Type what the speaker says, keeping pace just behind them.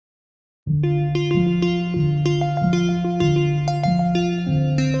My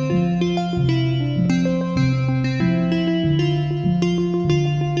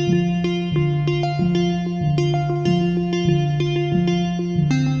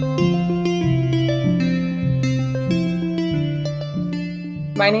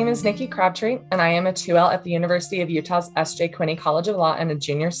name is Nikki Crabtree, and I am a 2L at the University of Utah's S.J. Quinney College of Law and a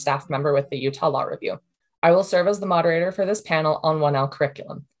junior staff member with the Utah Law Review. I will serve as the moderator for this panel on 1L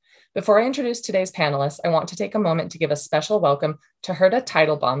curriculum. Before I introduce today's panelists, I want to take a moment to give a special welcome to Herta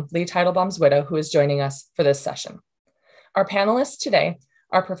Teitelbaum, Lee Teitelbaum's widow, who is joining us for this session. Our panelists today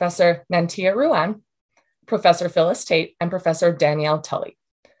are Professor Nantiya Ruan, Professor Phyllis Taite, and Professor Danielle Tully.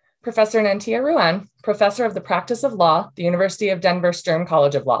 Professor Nantiya Ruan, professor of the practice of law, the University of Denver Sturm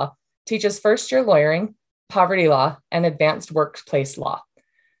College of Law, teaches first-year lawyering, poverty law, and advanced workplace law.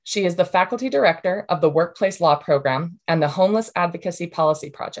 She is the faculty director of the Workplace Law Program and the Homeless Advocacy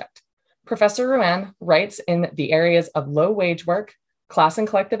Policy Project. Professor Ruan writes in the areas of low-wage work, class and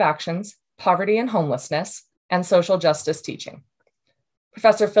collective actions, poverty and homelessness, and social justice teaching.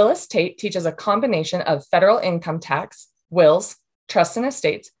 Professor Phyllis Taite teaches a combination of federal income tax, wills, trusts and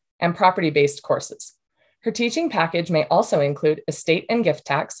estates, and property-based courses. Her teaching package may also include estate and gift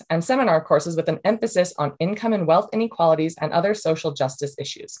tax and seminar courses with an emphasis on income and wealth inequalities and other social justice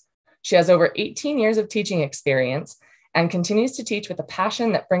issues. She has over 18 years of teaching experience and continues to teach with a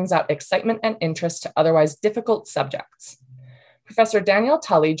passion that brings out excitement and interest to otherwise difficult subjects. Professor Danielle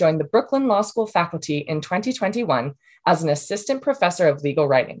Tully joined the Brooklyn Law School faculty in 2021 as an assistant professor of legal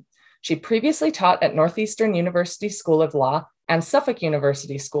writing. She previously taught at Northeastern University School of Law and Suffolk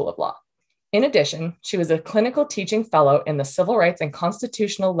University School of Law. In addition, she was a clinical teaching fellow in the Civil Rights and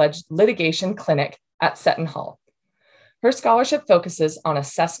Constitutional Litigation Clinic at Seton Hall. Her scholarship focuses on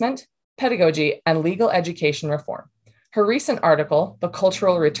assessment, pedagogy, and legal education reform. Her recent article, The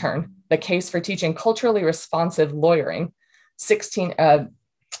Cultural Return, The Case for Teaching Culturally Responsive Lawyering,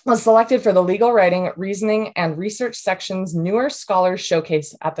 was selected for the Legal Writing, Reasoning, and Research section's Newer Scholars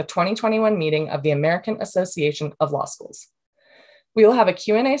Showcase at the 2021 meeting of the American Association of Law Schools. We will have a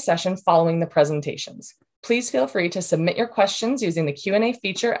Q&A session following the presentations. Please feel free to submit your questions using the Q&A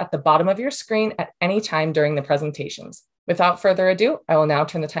feature at the bottom of your screen at any time during the presentations. Without further ado, I will now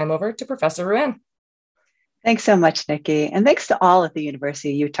turn the time over to Professor Ruan. Thanks so much, Nikki. And thanks to all at the University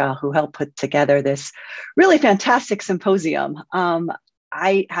of Utah who helped put together this really fantastic symposium.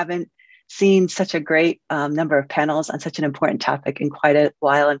 I haven't seen such a great number of panels on such an important topic in quite a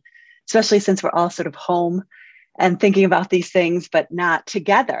while, and especially since we're all sort of home and thinking about these things, but not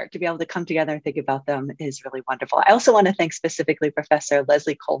together. To be able to come together and think about them is really wonderful. I also want to thank specifically Professor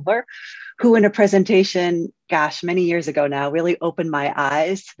Leslie Culver, who in a presentation, many years ago now, really opened my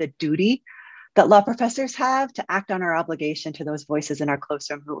eyes to the duty that law professors have to act on our obligation to those voices in our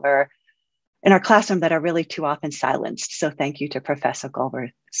classroom that are really too often silenced. So thank you to Professor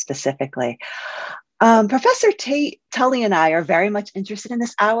Culver specifically. Professor Tully and I are very much interested in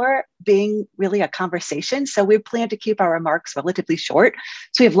this hour being really a conversation. So we plan to keep our remarks relatively short.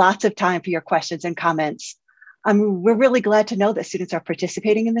 So we have lots of time for your questions and comments. We're really glad to know that students are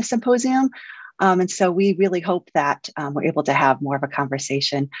participating in this symposium. And so we really hope that we're able to have more of a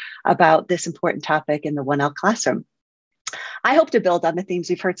conversation about this important topic in the 1L classroom. I hope to build on the themes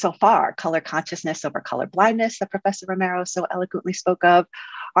we've heard so far: color consciousness over color blindness that Professor Romero so eloquently spoke of,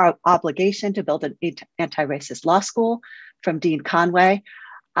 our obligation to build an anti-racist law school from Dean Conway.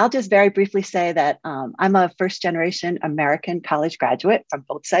 I'll just very briefly say that I'm a first-generation American college graduate from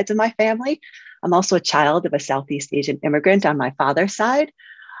both sides of my family. I'm also a child of a Southeast Asian immigrant on my father's side.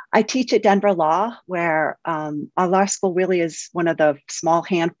 I teach at Denver Law, where our law school really is one of the small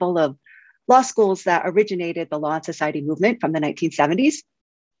handful of law schools that originated the Law and Society movement from the 1970s.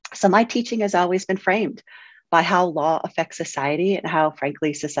 So my teaching has always been framed by how law affects society and how,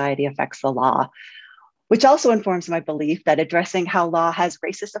 frankly, society affects the law, which also informs my belief that addressing how law has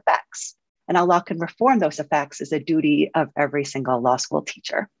racist effects and how law can reform those effects is a duty of every single law school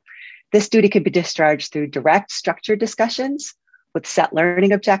teacher. This duty can be discharged through direct, structured discussions with set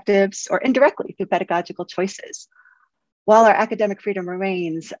learning objectives, or indirectly through pedagogical choices. While our academic freedom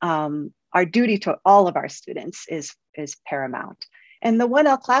remains, our duty to all of our students is paramount. In the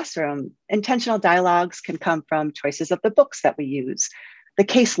 1L classroom, intentional dialogues can come from choices of the books that we use, the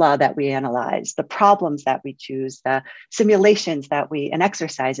case law that we analyze, the problems that we choose, the simulations and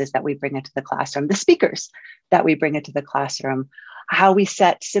exercises that we bring into the classroom, the speakers that we bring into the classroom, how we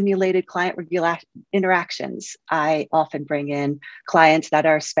set simulated client interactions. I often bring in clients that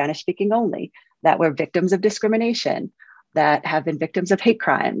are Spanish speaking only, that were victims of discrimination, that have been victims of hate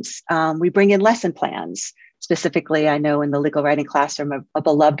crimes. We bring in lesson plans Specifically, I know in the legal writing classroom, a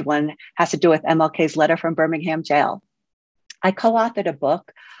beloved one has to do with MLK's letter from Birmingham jail. I co-authored a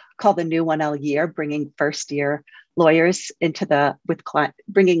book called The New 1L Year, bringing first-year lawyers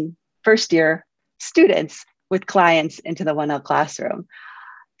bringing first-year students with clients into the 1L classroom.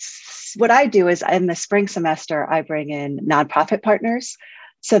 What I do is in the spring semester, I bring in nonprofit partners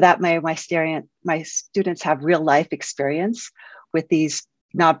so that my students have real life experience with these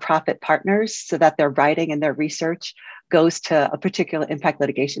nonprofit partners so that their writing and their research goes to a particular impact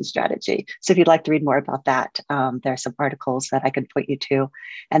litigation strategy. So if you'd like to read more about that, there are some articles that I can point you to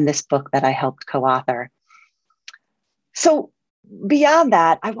and this book that I helped co-author. So beyond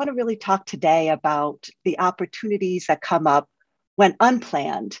that, I want to really talk today about the opportunities that come up when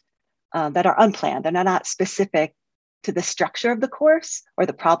unplanned, that are unplanned. They're not specific to the structure of the course or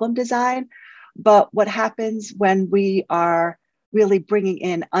the problem design, but what happens when we are really bringing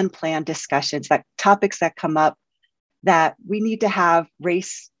in unplanned discussions, like topics that come up that we need to have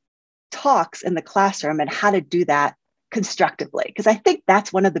race talks in the classroom and how to do that constructively. Because I think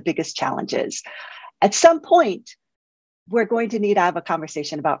that's one of the biggest challenges. At some point, we're going to need to have a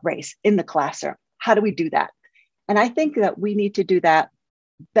conversation about race in the classroom. How do we do that? And I think that we need to do that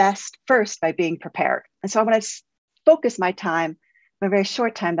best first by being prepared. And so I want to focus my time, my very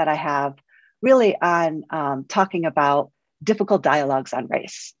short time that I have, really on talking about difficult dialogues on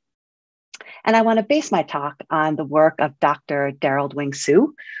race. And I want to base my talk on the work of Dr. Daryl Wing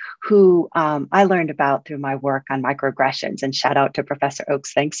Su, who I learned about through my work on microaggressions. And shout out to Professor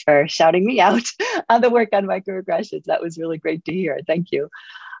Oakes. Thanks for shouting me out on the work on microaggressions. That was really great to hear. Thank you.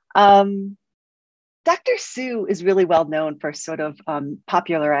 Dr. Su is really well known for sort of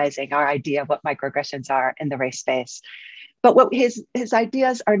popularizing our idea of what microaggressions are in the race space. But what his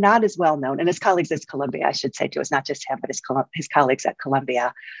ideas are not as well known, and his colleagues at Columbia, I should say too, it's not just him, but his colleagues at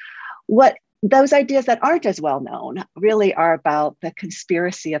Columbia. What those ideas that aren't as well known really are about the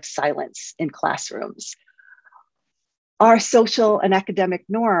conspiracy of silence in classrooms. Our social and academic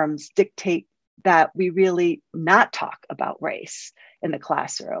norms dictate that we really not talk about race in the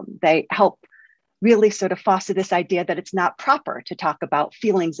classroom. They help really sort of foster this idea that it's not proper to talk about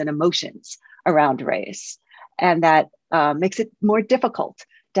feelings and emotions around race. And that makes it more difficult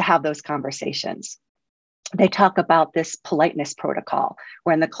to have those conversations. They talk about this politeness protocol,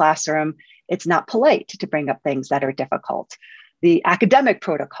 where in the classroom, it's not polite to bring up things that are difficult. The academic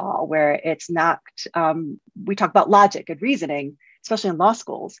protocol, where it's not, we talk about logic and reasoning, especially in law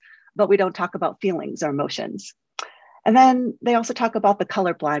schools, but we don't talk about feelings or emotions. And then they also talk about the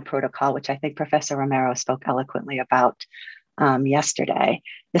colorblind protocol, which I think Professor Romero spoke eloquently about yesterday.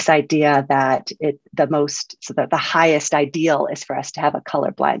 This idea that the highest ideal is for us to have a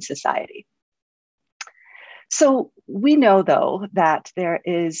colorblind society. So we know, though, that there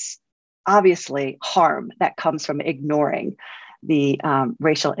is obviously harm that comes from ignoring the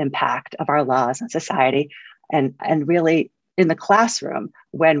racial impact of our laws on society, and really in the classroom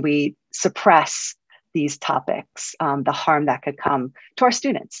when we suppress these topics, the harm that could come to our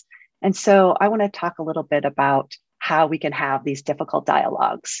students. And so I want to talk a little bit about how we can have these difficult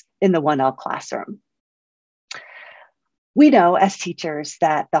dialogues in the 1L classroom. We know as teachers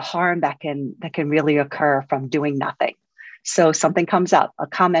that the harm that can really occur from doing nothing. So something comes up, a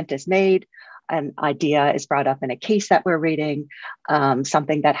comment is made, an idea is brought up in a case that we're reading,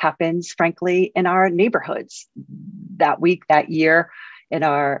 something that happens, frankly, in our neighborhoods that week, that year, in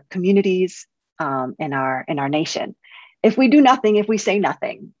our communities, in our nation. If we do nothing, if we say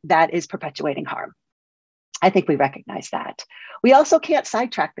nothing, that is perpetuating harm. I think we recognize that. We also can't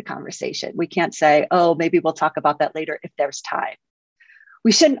sidetrack the conversation. We can't say, oh, maybe we'll talk about that later if there's time.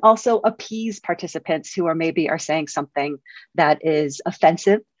 We shouldn't also appease participants who are saying something that is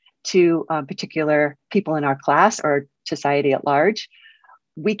offensive to particular people in our class or society at large.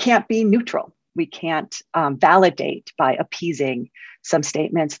 We can't be neutral. We can't validate by appeasing some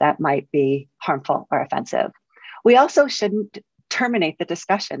statements that might be harmful or offensive. We also shouldn't terminate the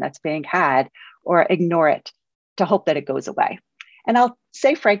discussion that's being had or ignore it to hope that it goes away. And I'll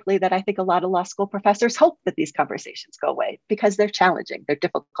say frankly that I think a lot of law school professors hope that these conversations go away because they're challenging, they're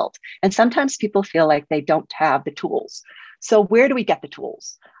difficult. And sometimes people feel like they don't have the tools. So where do we get the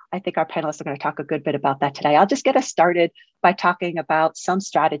tools? I think our panelists are going to talk a good bit about that today. I'll just get us started by talking about some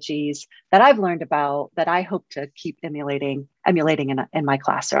strategies that I've learned about that I hope to keep emulating in my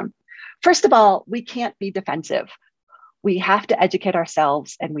classroom. First of all, we can't be defensive. We have to educate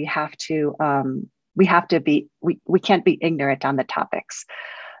ourselves, and we can't be ignorant on the topics.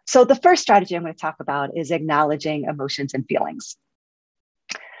 So the first strategy I'm going to talk about is acknowledging emotions and feelings.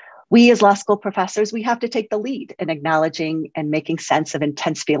 We as law school professors, we have to take the lead in acknowledging and making sense of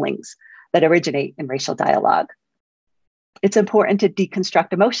intense feelings that originate in racial dialogue. It's important to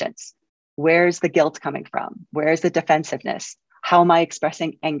deconstruct emotions. Where's the guilt coming from? Where's the defensiveness? How am I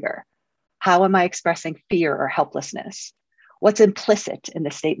expressing anger? How am I expressing fear or helplessness? What's implicit in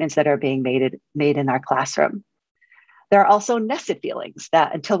the statements that are being made in our classroom? There are also nested feelings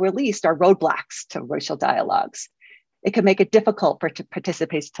that, until released, are roadblocks to racial dialogues. It can make it difficult for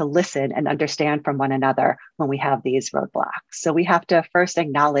participants to listen and understand from one another when we have these roadblocks. So we have to first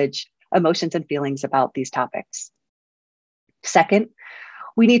acknowledge emotions and feelings about these topics. Second,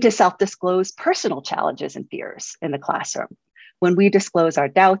 we need to self-disclose personal challenges and fears in the classroom. When we disclose our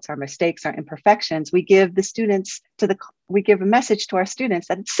doubts, our mistakes, our imperfections, we give we give a message to our students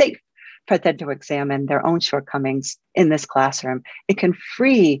that it's safe for them to examine their own shortcomings in this classroom. It can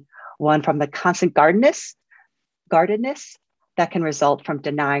free one from the constant guardedness that can result from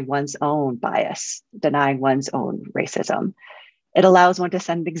denying one's own bias, denying one's own racism. It allows one to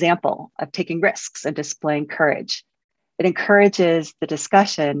set an example of taking risks and displaying courage. It encourages the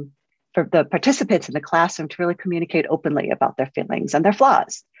discussion for the participants in the classroom to really communicate openly about their feelings and their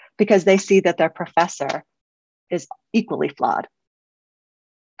flaws, because they see that their professor is equally flawed.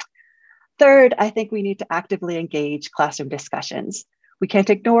 Third, I think we need to actively engage classroom discussions. We can't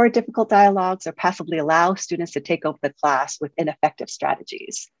ignore difficult dialogues or passively allow students to take over the class with ineffective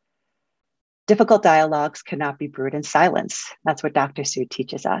strategies. Difficult dialogues cannot be brewed in silence. That's what Dr. Sue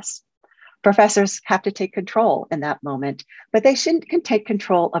teaches us. Professors have to take control in that moment, but they shouldn't take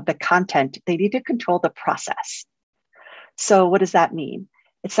control of the content. They need to control the process. So what does that mean?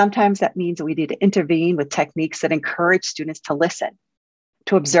 Sometimes that means we need to intervene with techniques that encourage students to listen,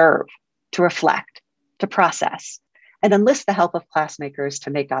 to observe, to reflect, to process, and enlist the help of classmakers to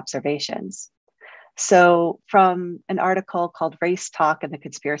make observations. So from an article called Race Talk and the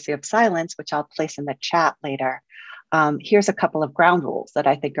Conspiracy of Silence, which I'll place in the chat later, here's a couple of ground rules that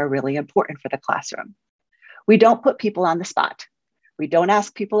I think are really important for the classroom. We don't put people on the spot. We don't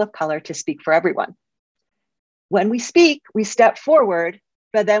ask people of color to speak for everyone. When we speak, we step forward,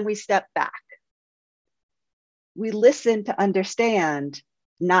 but then we step back. We listen to understand,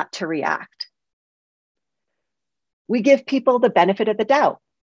 not to react. We give people the benefit of the doubt.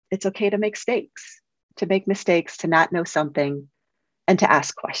 It's okay to make mistakes, to not know something, and to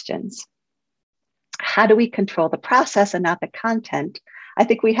ask questions. How do we control the process and not the content? I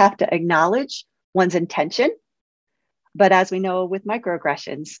think we have to acknowledge one's intention. But as we know with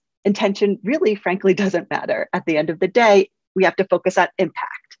microaggressions, intention really, frankly, doesn't matter. At the end of the day, we have to focus on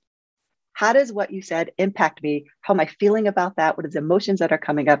impact. How does what you said impact me? How am I feeling about that? What are the emotions that are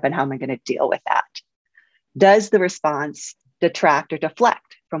coming up, and how am I going to deal with that? Does the response detract or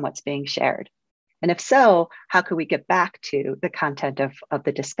deflect from what's being shared? And if so, how can we get back to the content of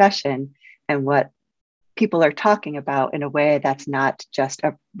the discussion and what people are talking about in a way that's not just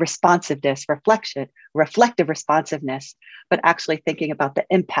a responsiveness, reflective responsiveness, but actually thinking about the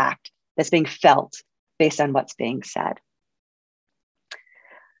impact that's being felt based on what's being said.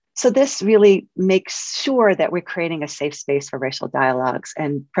 So this really makes sure that we're creating a safe space for racial dialogues.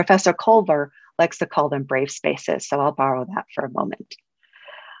 And Professor Culver likes to call them brave spaces. So I'll borrow that for a moment.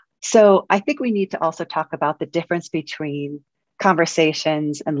 So I think we need to also talk about the difference between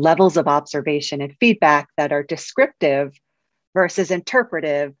conversations and levels of observation and feedback that are descriptive versus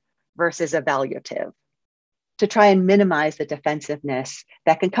interpretive versus evaluative, to try and minimize the defensiveness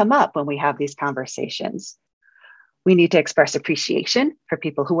that can come up when we have these conversations. We need to express appreciation for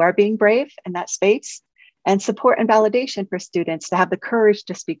people who are being brave in that space, and support and validation for students to have the courage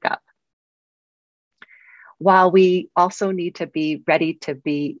to speak up. While we also need to be ready to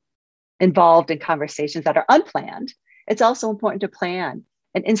be involved in conversations that are unplanned, it's also important to plan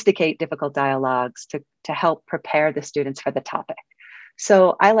and instigate difficult dialogues to help prepare the students for the topic.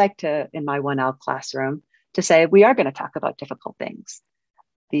 So I like to, in my 1L classroom, to say, we are going to talk about difficult things.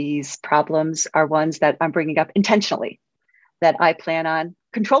 These problems are ones that I'm bringing up intentionally, that I plan on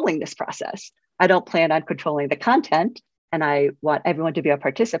controlling this process. I don't plan on controlling the content, and I want everyone to be a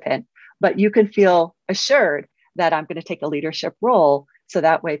participant, but you can feel assured that I'm going to take a leadership role, so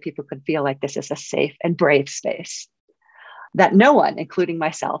that way people can feel like this is a safe and brave space. That no one, including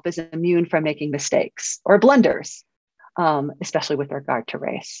myself, is immune from making mistakes or blunders, especially with regard to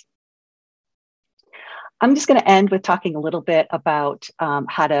race. I'm just going to end with talking a little bit about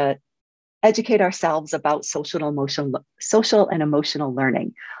how to educate ourselves about social and emotional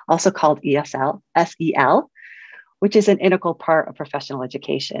learning, also called SEL, which is an integral part of professional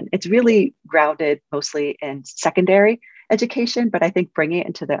education. It's really grounded mostly in secondary education, but I think bringing it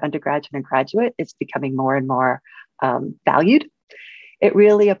into the undergraduate and graduate is becoming more and more valued. It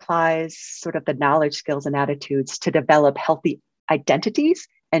really applies sort of the knowledge, skills, and attitudes to develop healthy identities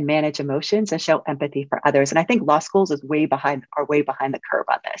and manage emotions and show empathy for others. And I think law schools are way behind the curve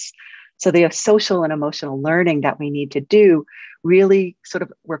on this. So the social and emotional learning that we need to do really sort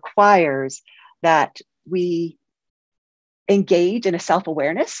of requires that we engage in a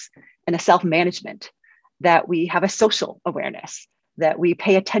self-awareness and a self-management, that we have a social awareness, that we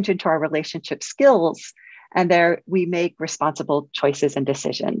pay attention to our relationship skills, and there we make responsible choices and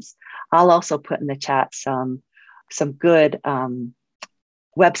decisions. I'll also put in the chat some good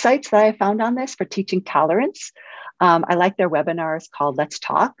websites that I found on this for teaching tolerance. I like their webinars called Let's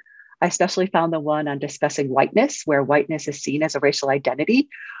Talk. I especially found the one on discussing whiteness, where whiteness is seen as a racial identity,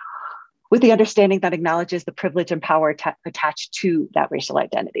 with the understanding that acknowledges the privilege and power attached to that racial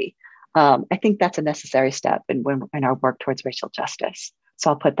identity. I think that's a necessary step in our work towards racial justice.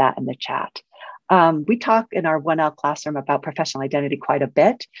 So I'll put that in the chat. We talk in our 1L classroom about professional identity quite a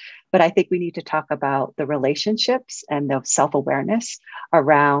bit, but I think we need to talk about the relationships and the self-awareness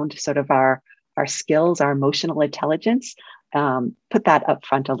around sort of our skills, our emotional intelligence. Put that up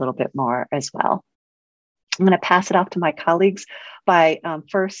front a little bit more as well. I'm going to pass it off to my colleagues by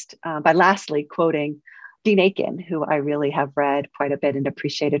lastly quoting Dean Aiken, who I really have read quite a bit and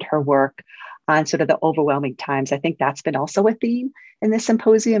appreciated her work on sort of the overwhelming times. I think that's been also a theme in this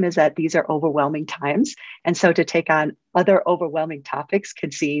symposium, is that these are overwhelming times. And so to take on other overwhelming topics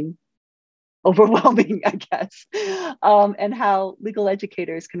can seem overwhelming, I guess, and how legal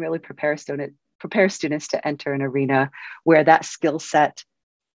educators can really prepare students to enter an arena where that skill set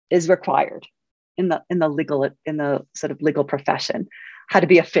is required in the sort of legal profession, how to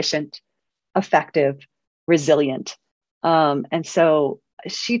be efficient, effective, resilient. And so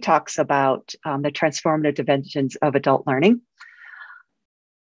she talks about the transformative dimensions of adult learning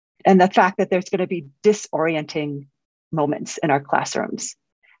and the fact that there's going to be disorienting moments in our classrooms,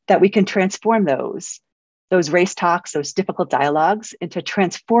 that we can transform those race talks, those difficult dialogues into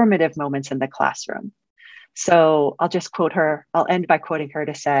transformative moments in the classroom. So I'll just quote her. I'll end by quoting her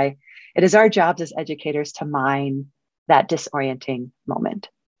to say, "It is our jobs as educators to mine that disorienting moment."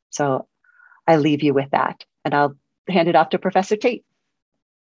 So I leave you with that, and I'll hand it off to Professor Taite.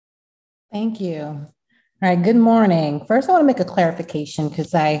 Thank you. All right, good morning. First, I want to make a clarification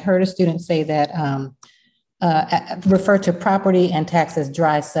because I heard a student say that refer to property and tax as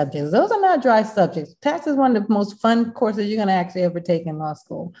dry subjects. Those are not dry subjects. Tax is one of the most fun courses you're going to actually ever take in law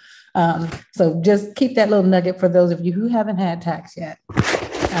school. So just keep that little nugget for those of you who haven't had tax yet.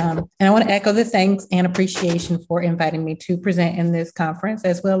 And I want to echo the thanks and appreciation for inviting me to present in this conference,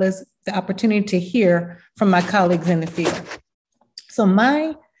 as well as the opportunity to hear from my colleagues in the field. So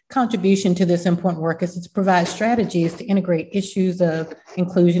my contribution to this important work is to provide strategies to integrate issues of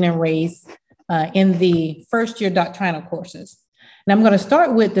inclusion and race in the first year doctrinal courses. And I'm going to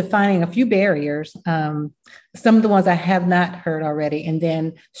start with defining a few barriers, some of the ones I have not heard already, and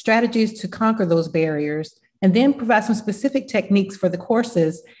then strategies to conquer those barriers, and then provide some specific techniques for the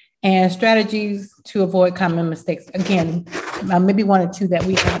courses and strategies to avoid common mistakes. Again, maybe one or two that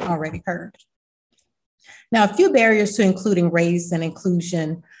we haven't already heard. Now, a few barriers to including race and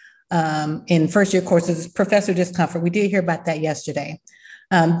inclusion in first year courses is professor discomfort. We did hear about that yesterday.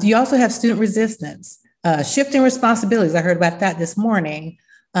 You also have student resistance, shifting responsibilities. I heard about that this morning,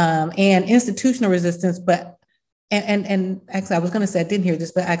 and institutional resistance. And actually, I was going to say I didn't hear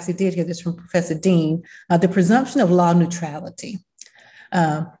this, but I actually did hear this from Professor Dean, the presumption of law neutrality.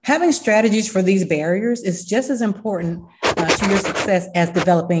 Having strategies for these barriers is just as important to your success as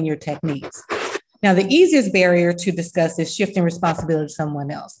developing your techniques. Now, the easiest barrier to discuss is shifting responsibility to someone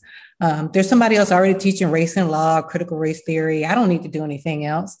else. There's somebody else already teaching race and law, critical race theory. I don't need to do anything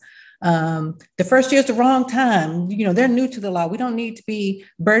else. The first year is the wrong time. They're new to the law. We don't need to be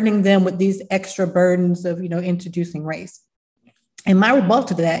burdening them with these extra burdens of, introducing race. And my rebuttal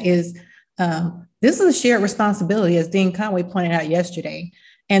to that is this is a shared responsibility, as Dean Conway pointed out yesterday.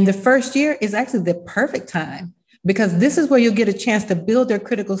 And the first year is actually the perfect time, because this is where you'll get a chance to build their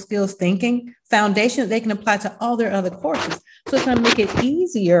critical skills thinking foundation that they can apply to all their other courses. So it's going to make it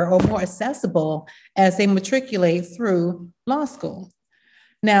easier or more accessible as they matriculate through law school.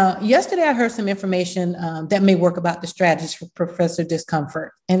 Now, yesterday I heard some information that may work about the strategies for professor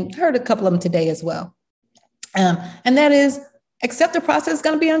discomfort, and heard a couple of them today as well. And that is, accept the process is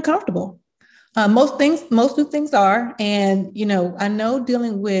going to be uncomfortable. Most new things are, and I know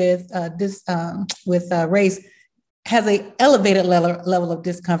dealing with race has an elevated level of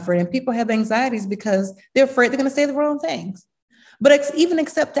discomfort, and people have anxieties because they're afraid they're going to say the wrong things. But even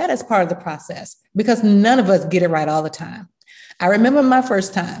accept that as part of the process, because none of us get it right all the time. I remember my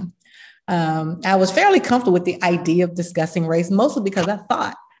first time. I was fairly comfortable with the idea of discussing race, mostly because I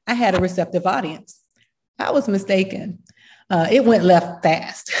thought I had a receptive audience. I was mistaken. it went left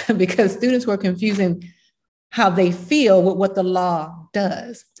fast because students were confusing how they feel with what the law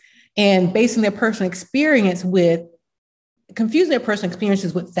does and basing their personal experiences with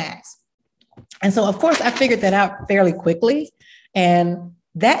facts. And so, of course, I figured that out fairly quickly. And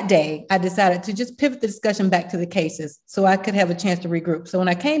that day, I decided to just pivot the discussion back to the cases so I could have a chance to regroup. So when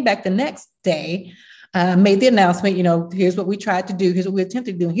I came back the next day, I made the announcement, here's what we tried to do, here's what we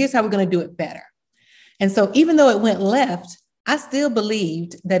attempted to do, and here's how we're going to do it better. And so even though it went left, I still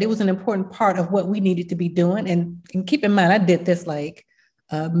believed that it was an important part of what we needed to be doing. And keep in mind, I did this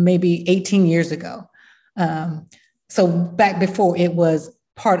maybe 18 years ago. So back before it was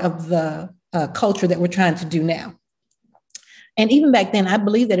part of the culture that we're trying to do now. And even back then, I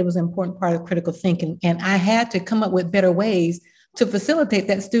believed that it was an important part of critical thinking. And I had to come up with better ways to facilitate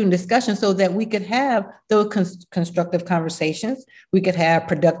that student discussion so that we could have those constructive conversations. We could have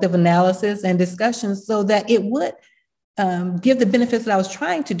productive analysis and discussions so that it would give the benefits that I was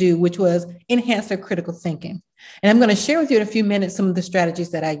trying to do, which was enhance their critical thinking. And I'm going to share with you in a few minutes some of the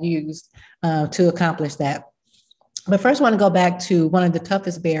strategies that I used to accomplish that. But first, I want to go back to one of the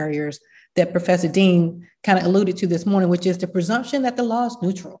toughest barriers that Professor Dean kind of alluded to this morning, which is the presumption that the law is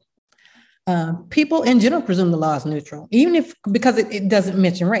neutral. People in general presume the law is neutral, because it doesn't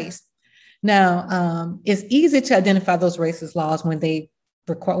mention race. Now, it's easy to identify those racist laws when it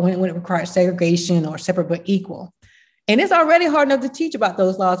requires segregation or separate but equal. And it's already hard enough to teach about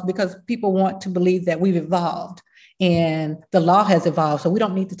those laws because people want to believe that we've evolved and the law has evolved. So we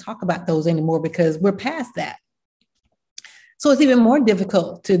don't need to talk about those anymore because we're past that. So it's even more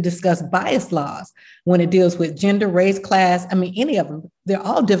difficult to discuss bias laws when it deals with gender, race, class. Any of them, they're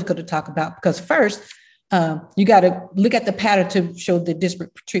all difficult to talk about because first, you got to look at the pattern to show the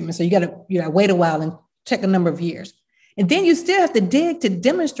disparate treatment. So you got to wait a while and check a number of years. And then you still have to dig to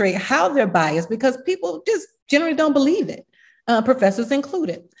demonstrate how they're biased because people just generally don't believe it, professors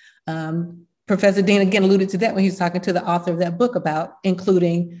included. Professor Dean again alluded to that when he was talking to the author of that book about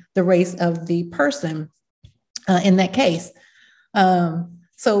including the race of the person in that case.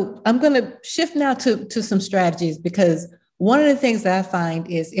 So I'm going to shift now to some strategies because one of the things that I find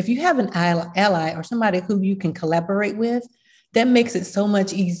is if you have an ally or somebody who you can collaborate with, that makes it so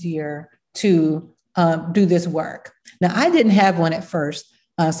much easier to do this work. Now, I didn't have one at first,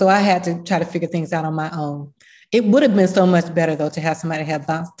 so I had to try to figure things out on my own. It would have been so much better, though, to have somebody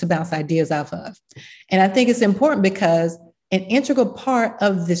to bounce ideas off of. And I think it's important because an integral part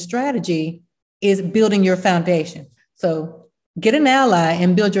of the strategy is building your foundation. So get an ally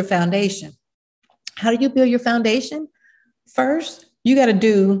and build your foundation. How do you build your foundation? First, you got to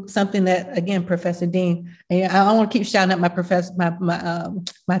do something that, again, Professor Dean, and I don't want to keep shouting out my professor,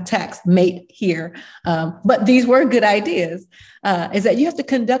 my tax mate here, but these were good ideas, is that you have to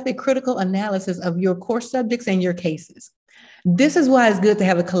conduct a critical analysis of your course subjects and your cases. This is why it's good to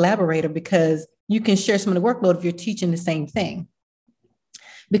have a collaborator because you can share some of the workload if you're teaching the same thing.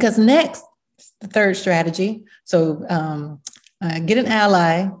 Because next, the third strategy, so get an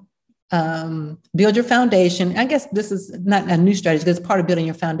ally, build your foundation. I guess this is not a new strategy because part of building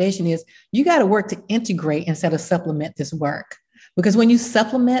your foundation is you got to work to integrate instead of supplement this work. Because when you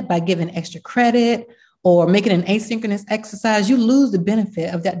supplement by giving extra credit or making an asynchronous exercise, you lose the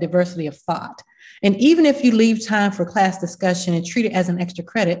benefit of that diversity of thought. And even if you leave time for class discussion and treat it as an extra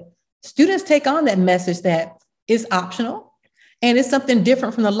credit, students take on that message that is optional and it's something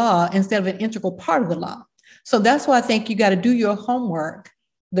different from the law instead of an integral part of the law. So that's why I think you got to do your homework,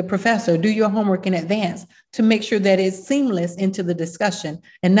 the professor, do your homework in advance to make sure that it's seamless into the discussion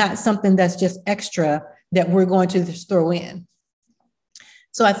and not something that's just extra that we're going to just throw in.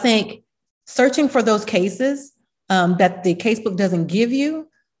 So I think searching for those cases that the casebook doesn't give you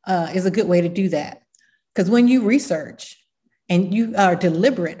is a good way to do that. Because when you research and you are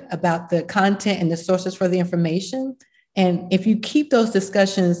deliberate about the content and the sources for the information, and if you keep those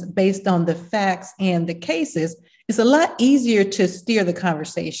discussions based on the facts and the cases, it's a lot easier to steer the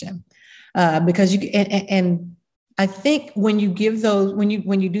conversation because and I think when you give those, when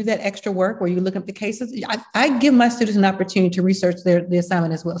you do that extra work where you look up the cases, I give my students an opportunity to research the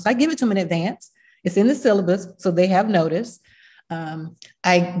assignment as well. So I give it to them in advance. It's in the syllabus, so they have notice.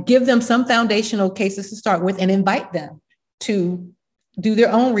 I give them some foundational cases to start with and invite them to do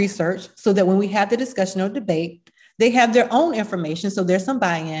their own research so that when we have the discussion or debate, they have their own information, so there's some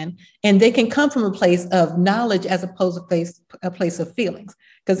buy-in, and they can come from a place of knowledge as opposed to a place of feelings.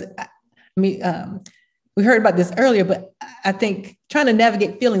 Because we heard about this earlier, but I think trying to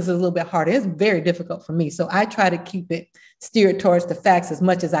navigate feelings is a little bit harder. It's very difficult for me. So I try to keep it steered towards the facts as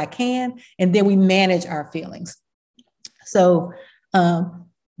much as I can, and then we manage our feelings. So,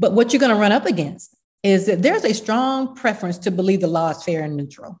 but what you're going to run up against is that there's a strong preference to believe the law is fair and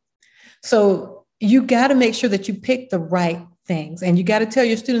neutral. So you got to make sure that you pick the right things. And you got to tell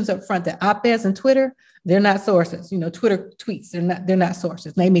your students up front that op-eds and Twitter, they're not sources. Twitter tweets, they're not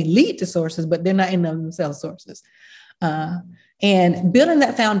sources. They may lead to sources, but they're not in themselves sources. And building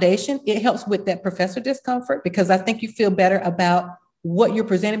that foundation, it helps with that professor discomfort, because I think you feel better about what you're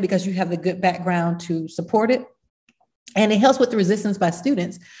presenting because you have the good background to support it. And it helps with the resistance by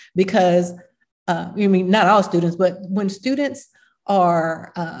students because, not all students, but when students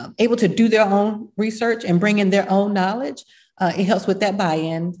are able to do their own research and bring in their own knowledge, it helps with that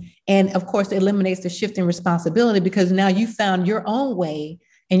buy-in. And of course, it eliminates the shift in responsibility because now you found your own way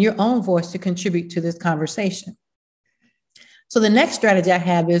and your own voice to contribute to this conversation. So the next strategy I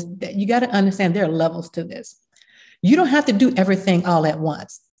have is that you got to understand there are levels to this. You don't have to do everything all at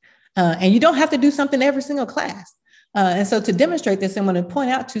once. And you don't have to do something every single class. And so to demonstrate this, I'm going to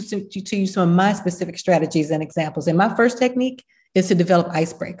point out to you some of my specific strategies and examples. And my first technique is to develop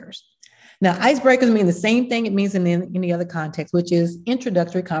icebreakers. Now, icebreakers mean the same thing it means in any other context, which is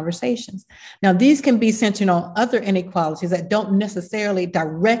introductory conversations. Now, these can be centered on other inequalities that don't necessarily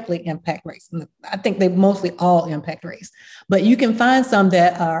directly impact race. And I think they mostly all impact race, but you can find some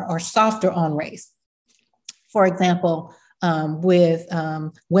that are softer on race. For example, with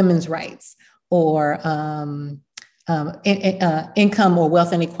women's rights or income or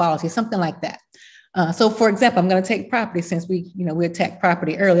wealth inequality, something like that. So for example, I'm going to take property since we attacked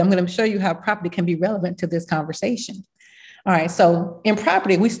property earlier. I'm going to show you how property can be relevant to this conversation. All right. So in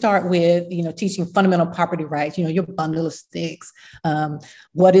property, we start with, teaching fundamental property rights, your bundle of sticks.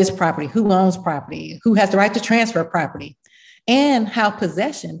 What is property? Who owns property? Who has the right to transfer property? And how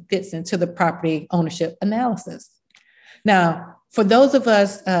possession fits into the property ownership analysis. Now, for those of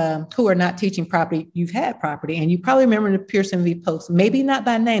us who are not teaching property, you've had property, and you probably remember the Pearson v. Post, maybe not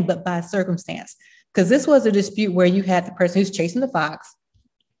by name, but by circumstance, because this was a dispute where you had the person who's chasing the fox,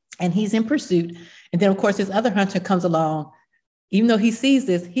 and he's in pursuit. And then, of course, this other hunter comes along. Even though he sees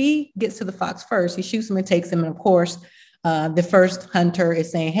this, he gets to the fox first. He shoots him and takes him. And of course, the first hunter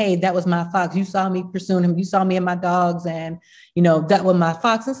is saying, hey, that was my fox. You saw me pursuing him. You saw me and my dogs, and, that was my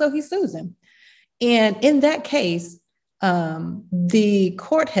fox. And so he sues him. And in that case, the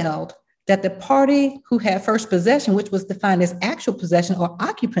court held that the party who had first possession, which was defined as actual possession or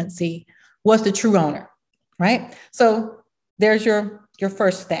occupancy, was the true owner, right? So there's your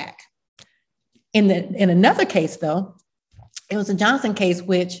first stack. In another case, though, it was a Johnson case,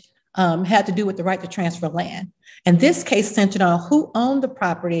 which had to do with the right to transfer land. And this case centered on who owned the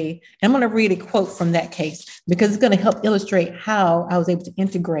property. And I'm going to read a quote from that case because it's going to help illustrate how I was able to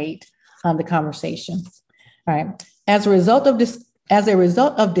integrate the conversation. All right. As a result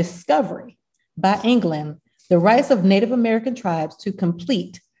of discovery by England, the rights of Native American tribes to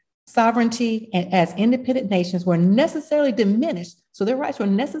complete sovereignty and as independent nations were necessarily diminished. So their rights were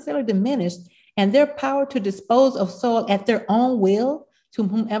necessarily diminished, and their power to dispose of soil at their own will to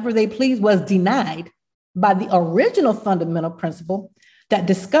whomever they please was denied by the original fundamental principle that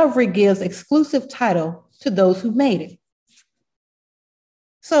discovery gives exclusive title to those who made it.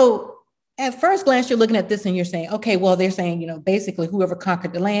 So at first glance, you're looking at this and you're saying, okay, well, they're saying, basically whoever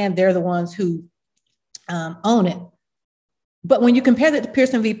conquered the land, they're the ones who own it. But when you compare that to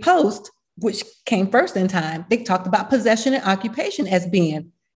Pearson v. Post, which came first in time, they talked about possession and occupation as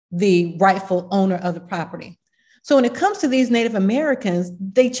being the rightful owner of the property. So when it comes to these Native Americans,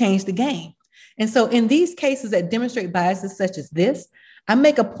 they changed the game. And so in these cases that demonstrate biases such as this, I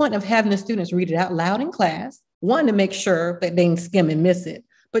make a point of having the students read it out loud in class, one, to make sure that they didn't skim and miss it.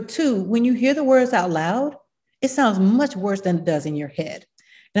 But two, when you hear the words out loud, it sounds much worse than it does in your head.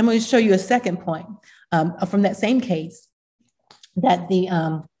 And I'm going to show you a second point from that same case that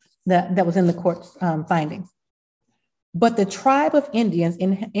that was in the court's findings. But the tribe of Indians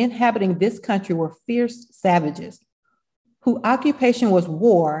inhabiting this country were fierce savages, whose occupation was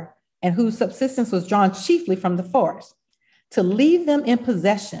war and whose subsistence was drawn chiefly from the forest. To leave them in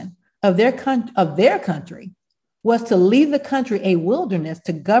possession of their country was to leave the country a wilderness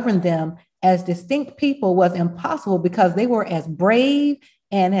to govern them as distinct people was impossible because they were as brave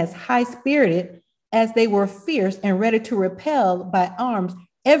and as high-spirited as they were fierce and ready to repel by arms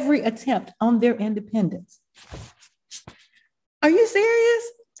every attempt on their independence. Are you serious?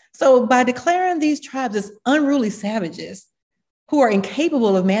 So by declaring these tribes as unruly savages who are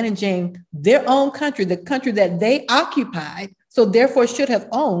incapable of managing their own country, the country that they occupied, so therefore should have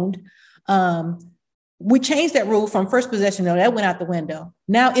owned, we changed that rule from first possession. No, that went out the window.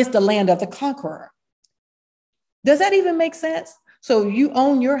 Now it's the land of the conqueror. Does that even make sense? So you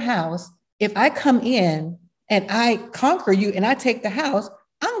own your house. If I come in and I conquer you and I take the house,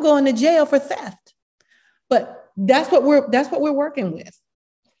 I'm going to jail for theft. But that's what we're working with.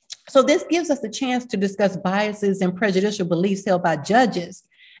 So this gives us a chance to discuss biases and prejudicial beliefs held by judges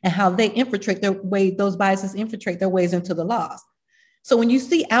and how they infiltrate their way, those biases infiltrate their ways into the laws. So when you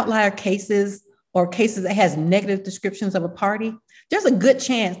see outlier cases or cases that has negative descriptions of a party, there's a good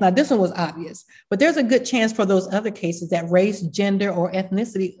chance, now this one was obvious, but there's a good chance for those other cases that race, gender, or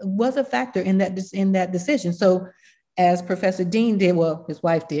ethnicity was a factor in that decision. So as Professor Dean did, well, his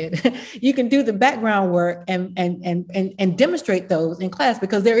wife did, you can do the background work and demonstrate those in class,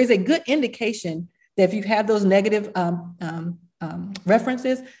 because there is a good indication that if you have those negative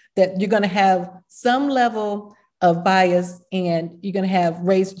references, that you're going to have some level of bias, and you're going to have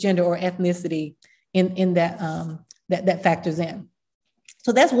race, gender, or ethnicity in that that factors in.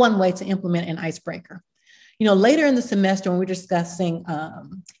 So that's one way to implement an icebreaker. You know, later in the semester, when we're discussing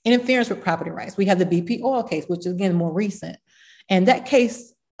interference with property rights, we have the BP oil case, which is again more recent. And that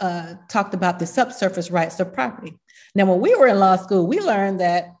case talked about the subsurface rights of property. Now, when we were in law school, we learned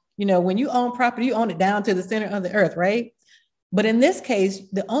that, you know, when you own property, you own it down to the center of the earth, right? But in this case,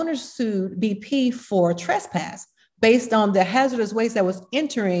 the owners sued BP for trespass based on the hazardous waste that was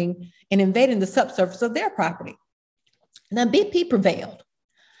entering and invading the subsurface of their property. Now, BP prevailed.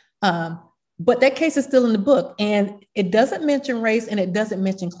 But that case is still in the book, and it doesn't mention race and it doesn't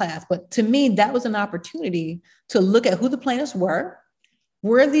mention class. But to me, that was an opportunity to look at who the plaintiffs were,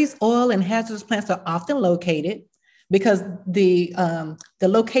 where these oil and hazardous plants are often located, because the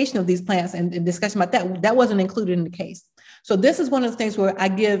location of these plants and the discussion about that wasn't included in the case. So this is one of the things where I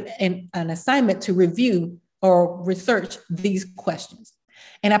give an assignment to review or research these questions.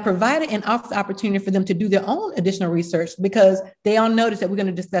 And I provided and offered the opportunity for them to do their own additional research, because they all noticed that we're going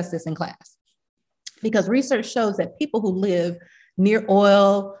to discuss this in class. Because research shows that people who live near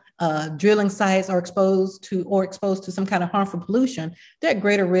oil, drilling sites, are exposed to some kind of harmful pollution, they're at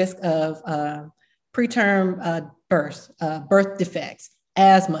greater risk of preterm birth defects,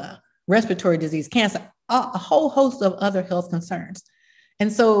 asthma, respiratory disease, cancer, a whole host of other health concerns.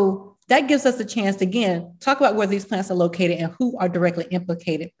 And so that gives us a chance to, again, talk about where these plants are located and who are directly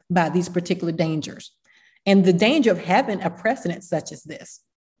implicated by these particular dangers, and the danger of having a precedent such as this.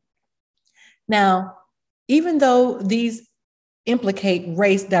 Now, even though these implicate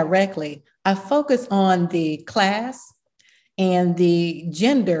race directly, I focus on the class and the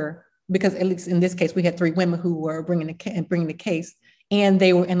gender, because at least in this case, we had 3 women who were bringing the case, and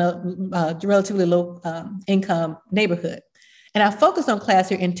they were in a relatively low income neighborhood. And I focus on class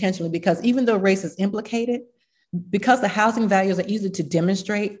here intentionally because even though race is implicated, because the housing values are easy to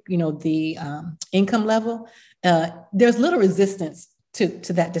demonstrate, you know, the income level, there's little resistance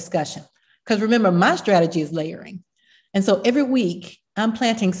to that discussion. Because remember, my strategy is layering. And so every week I'm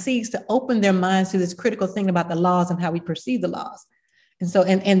planting seeds to open their minds to this critical thing about the laws and how we perceive the laws. And so,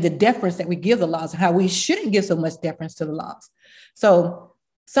 and the deference that we give the laws, and how we shouldn't give so much deference to the laws. So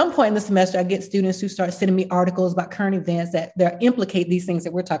some point in the semester, I get students who start sending me articles about current events that implicate these things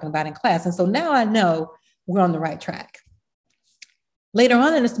that we're talking about in class. And so now I know we're on the right track. Later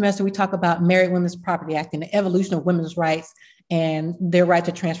on in the semester, we talk about Married Women's Property Act and the evolution of women's rights and their right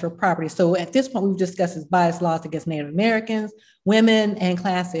to transfer property. So at this point, we've discussed bias laws against Native Americans, women, and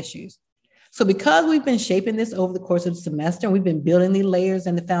class issues. So because we've been shaping this over the course of the semester, and we've been building the layers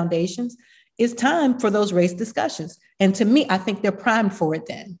and the foundations, it's time for those race discussions. And to me, I think they're primed for it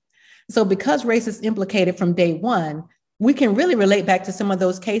then. So because race is implicated from day one, we can really relate back to some of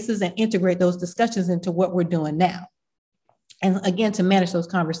those cases and integrate those discussions into what we're doing now. And again, to manage those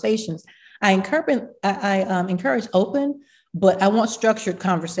conversations, I encourage open, but I want structured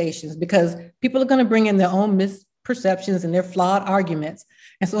conversations, because people are going to bring in their own misperceptions and their flawed arguments.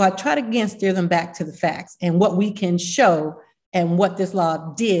 And so I try to, again, steer them back to the facts and what we can show and what this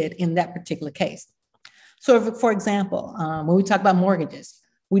law did in that particular case. So for example, when we talk about mortgages,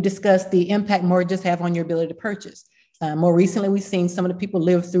 we discuss the impact mortgages have on your ability to purchase. More recently, we've seen some of the people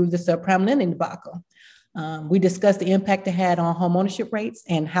live through the subprime lending debacle. We discussed the impact it had on home ownership rates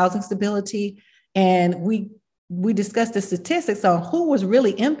and housing stability. And we discussed the statistics on who was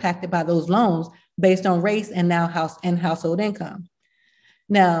really impacted by those loans based on race and now household income.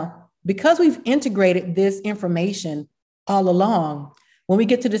 Now, because we've integrated this information all along, when we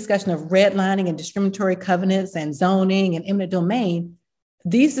get to discussion of redlining and discriminatory covenants and zoning and eminent domain,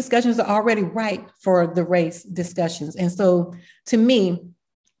 these discussions are already ripe for the race discussions. And so to me,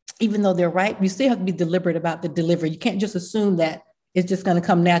 even though they're ripe, you still have to be deliberate about the delivery. You can't just assume that it's just going to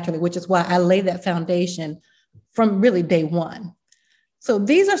come naturally, which is why I lay that foundation from really day one. So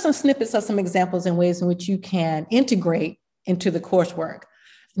these are some snippets of some examples and ways in which you can integrate into the coursework.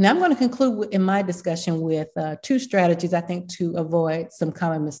 Now I'm going to conclude in my discussion with 2 strategies, I think, to avoid some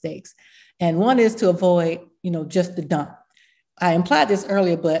common mistakes. And one is to avoid, just the dump. I implied this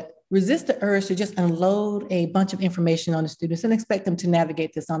earlier, but resist the urge to just unload a bunch of information on the students and expect them to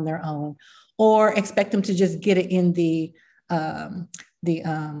navigate this on their own, or expect them to just get it in the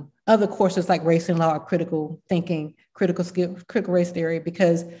other courses like race and law or critical thinking, critical race theory,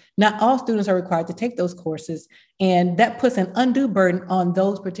 because not all students are required to take those courses. And that puts an undue burden on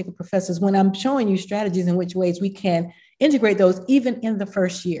those particular professors when I'm showing you strategies in which ways we can integrate those even in the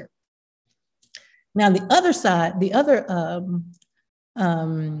first year. Now, the other side, the other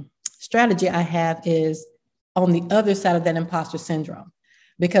strategy I have is on the other side of that imposter syndrome.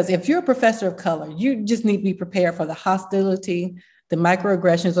 Because if you're a professor of color, you just need to be prepared for the hostility, the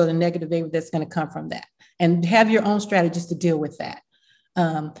microaggressions, or the negative behavior that's going to come from that, and have your own strategies to deal with that.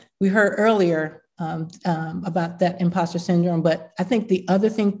 We heard earlier about that imposter syndrome, but I think the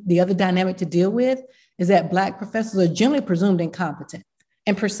other dynamic to deal with is that Black professors are generally presumed incompetent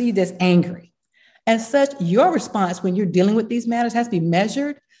and perceived as angry. As such, your response when you're dealing with these matters has to be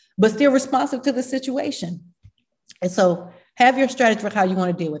measured, but still responsive to the situation. And so have your strategy for how you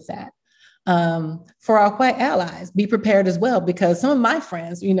want to deal with that. For our white allies, be prepared as well, because some of my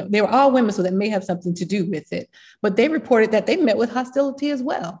friends, they were all women, so that may have something to do with it, but they reported that they met with hostility as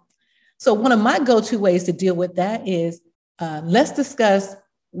well. So one of my go-to ways to deal with that is let's discuss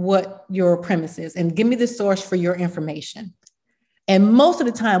what your premise is and give me the source for your information. And most of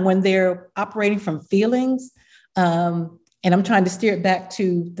the time when they're operating from feelings, and I'm trying to steer it back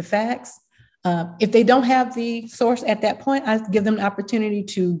to the facts, if they don't have the source at that point, I give them the opportunity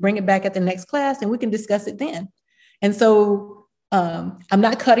to bring it back at the next class and we can discuss it then. And so I'm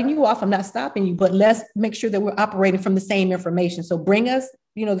not cutting you off, I'm not stopping you, but let's make sure that we're operating from the same information. So bring us,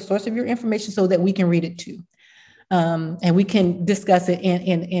 the source of your information so that we can read it too. And we can discuss it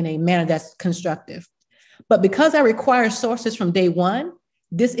in a manner that's constructive. But because I require sources from day one,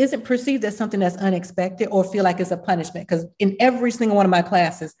 this isn't perceived as something that's unexpected or feel like it's a punishment. Because in every single one of my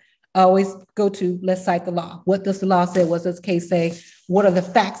classes, I always go to, let's cite the law. What does the law say? What does the case say? What are the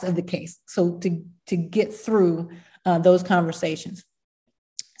facts of the case? So to get through those conversations.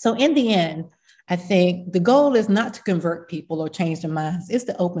 So in the end, I think the goal is not to convert people or change their minds, it's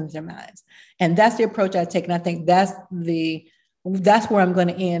to open their minds. And that's the approach I take. And I think that's where I'm going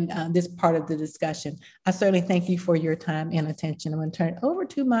to end this part of the discussion. I certainly thank you for your time and attention. I'm going to turn it over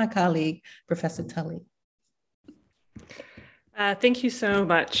to my colleague, Professor Tully. Thank you so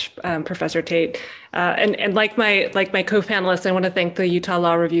much, Professor Taite. And like my co-panelists, I want to thank the Utah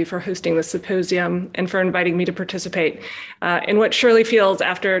Law Review for hosting this symposium and for inviting me to participate in what surely feels,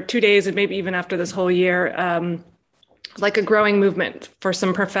 after 2 days and maybe even after this whole year, like a growing movement for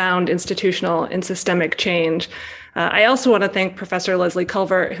some profound institutional and systemic change. I also want to thank Professor Leslie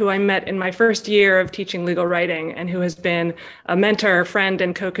Culver, who I met in my first year of teaching legal writing and who has been a mentor, friend,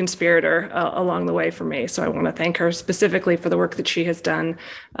 and co-conspirator along the way for me. So I want to thank her specifically for the work that she has done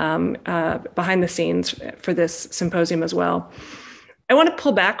behind the scenes for this symposium as well. I want to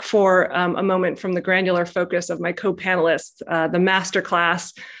pull back for a moment from the granular focus of my co-panelists, the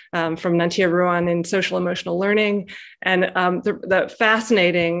masterclass from Nantiya Ruan in social emotional learning, and the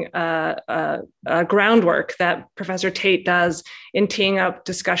fascinating groundwork that Professor Taite does in teeing up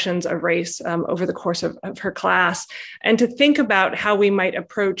discussions of race over the course of her class, and to think about how we might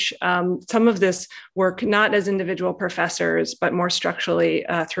approach some of this work, not as individual professors, but more structurally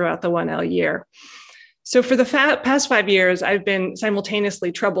throughout the 1L year. So for the past 5 years, I've been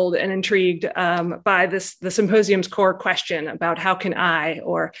simultaneously troubled and intrigued by the symposium's core question about how can I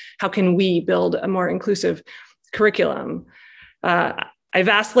or how can we build a more inclusive curriculum. I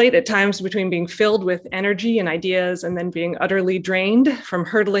vacillate at times between being filled with energy and ideas and then being utterly drained from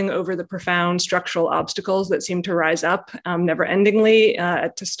hurtling over the profound structural obstacles that seem to rise up never-endingly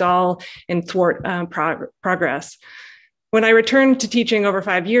to stall and thwart progress. When I returned to teaching over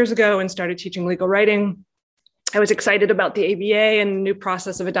 5 years ago and started teaching legal writing, I was excited about the ABA and the new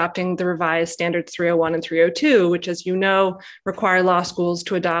process of adopting the revised standards 301 and 302, which, as you know, require law schools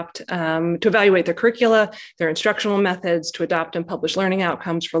to adopt, to evaluate their curricula, their instructional methods, to adopt and publish learning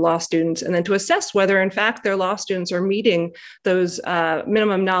outcomes for law students, and then to assess whether, in fact, their law students are meeting those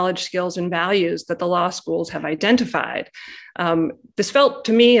minimum knowledge, skills, and values that the law schools have identified. This felt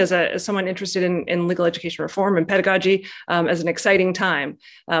to me, as someone interested in legal education reform and pedagogy, as an exciting time.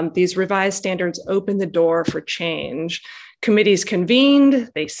 These revised standards opened the door for change. Committees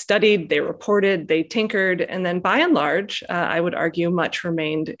convened, they studied, they reported, they tinkered, and then by and large, I would argue much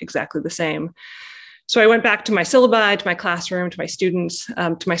remained exactly the same. So I went back to my syllabi, to my classroom, to my students,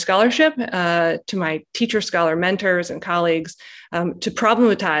 to my scholarship, to my teacher, scholar, mentors, and colleagues, to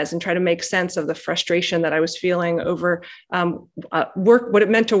problematize and try to make sense of the frustration that I was feeling over what it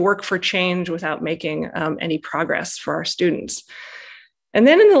meant to work for change without making any progress for our students. And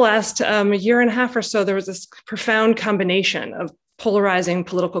then in the last year and a half or so, there was this profound combination of polarizing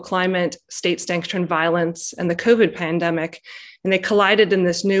political climate, state-sanctioned violence, and the COVID pandemic. And they collided in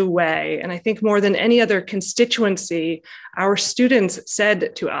this new way. And I think more than any other constituency, our students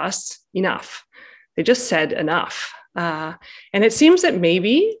said to us, enough. They just said enough. And it seems that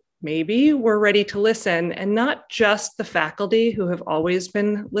maybe we're ready to listen, and not just the faculty who have always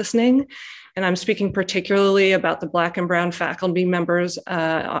been listening. And I'm speaking particularly about the Black and Brown faculty members who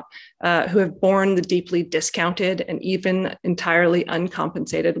have borne the deeply discounted and even entirely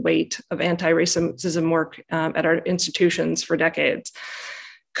uncompensated weight of anti-racism work at our institutions for decades.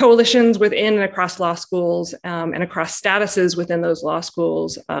 Coalitions within and across law schools and across statuses within those law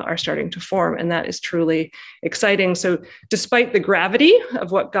schools are starting to form, and that is truly exciting. So despite the gravity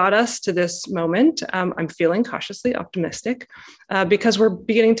of what got us to this moment, I'm feeling cautiously optimistic because we're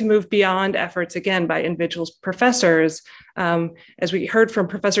beginning to move beyond efforts, again, by individual professors. As we heard from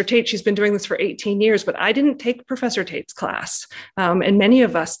Professor Taite, she's been doing this for 18 years, but I didn't take Professor Taite's class, and many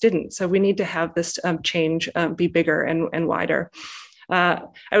of us didn't. So we need to have this change be bigger and wider.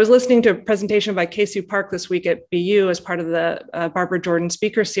 I was listening to a presentation by Kay-Sue Park this week at BU as part of the Barbara Jordan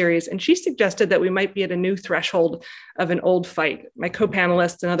speaker series, and she suggested that we might be at a new threshold of an old fight. My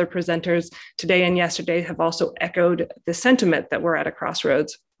co-panelists and other presenters today and yesterday have also echoed the sentiment that we're at a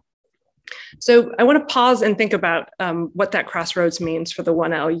crossroads. So I want to pause and think about what that crossroads means for the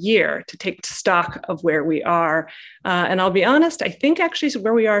 1L year, to take stock of where we are. And I'll be honest, I think actually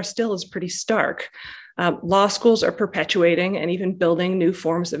where we are still is pretty stark. Law schools are perpetuating and even building new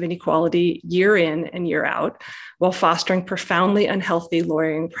forms of inequality year in and year out, while fostering profoundly unhealthy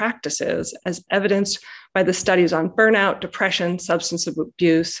lawyering practices, as evidenced by the studies on burnout, depression, substance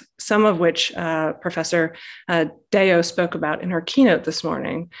abuse, some of which Professor Deo spoke about in her keynote this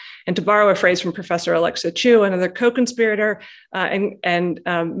morning. And to borrow a phrase from Professor Alexa Chu, another co-conspirator and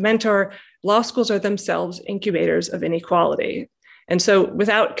mentor, law schools are themselves incubators of inequality. And so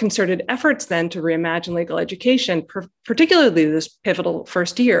without concerted efforts then to reimagine legal education, particularly this pivotal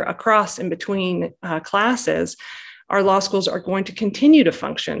first year across and between classes, our law schools are going to continue to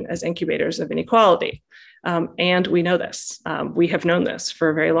function as incubators of inequality. And we know this. We have known this for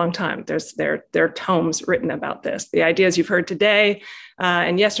a very long time. There are tomes written about this. The ideas you've heard today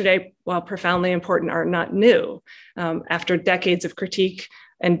and yesterday, while profoundly important, are not new. After decades of critique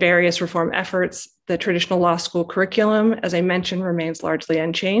and various reform efforts, the traditional law school curriculum, as I mentioned, remains largely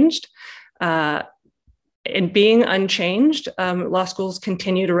unchanged. In being unchanged, law schools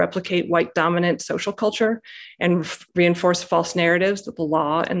continue to replicate white dominant social culture and reinforce false narratives that the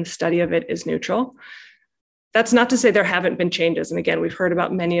law and the study of it is neutral. That's not to say there haven't been changes. And again, we've heard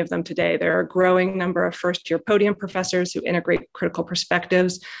about many of them today. There are a growing number of first-year podium professors who integrate critical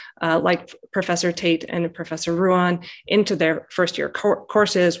perspectives, like Professor Taite and Professor Ruan, into their first-year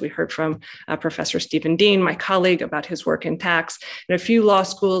courses. We heard from Professor Stephen Dean, my colleague, about his work in tax. And a few law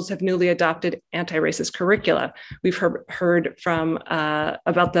schools have newly adopted anti-racist curricula. We've heard from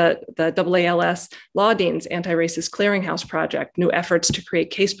about the AALS Law Dean's Anti-Racist Clearinghouse Project, new efforts to create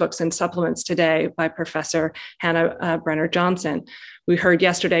casebooks and supplements today by Professor Hannah Brenner Johnson. We heard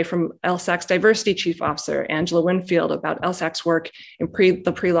yesterday from LSAC's Diversity Chief Officer, Angela Winfield, about LSAC's work in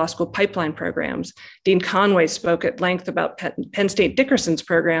the pre-law school pipeline programs. Dean Conway spoke at length about Penn State Dickerson's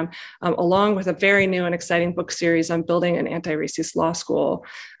program, along with a very new and exciting book series on building an anti-racist law school.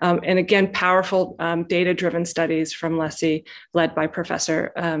 And again, powerful data-driven studies from LESI, led by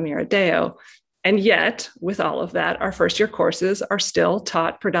Professor Mira Deo. And yet, with all of that, our first-year courses are still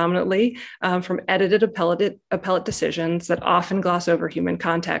taught predominantly from edited appellate decisions that often gloss over human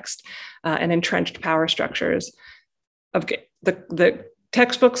context and entrenched power structures. The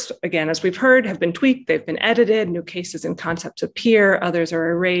textbooks, again, as we've heard, have been tweaked, they've been edited, new cases and concepts appear, others are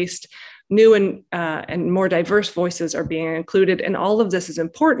erased. New and more diverse voices are being included, and all of this is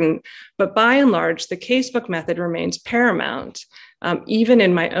important, but by and large, the casebook method remains paramount. Even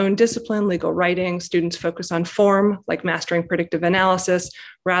in my own discipline, legal writing, students focus on form, like mastering predictive analysis,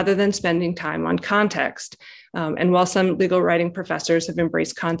 rather than spending time on context. And while some legal writing professors have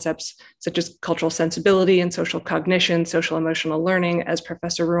embraced concepts such as cultural sensibility and social cognition, social emotional learning, as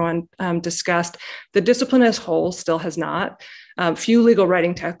Professor Ruan discussed, the discipline as a whole still has not. Few legal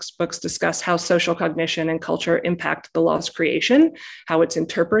writing textbooks discuss how social cognition and culture impact the law's creation, how it's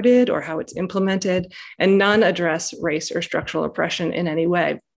interpreted or how it's implemented, and none address race or structural oppression in any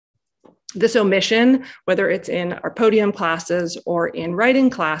way. This omission, whether it's in our podium classes or in writing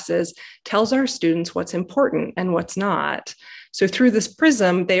classes, tells our students what's important and what's not. So through this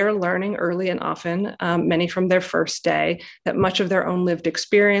prism, they are learning early and often, many from their first day, that much of their own lived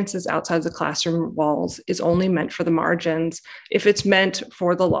experiences outside the classroom walls is only meant for the margins, if it's meant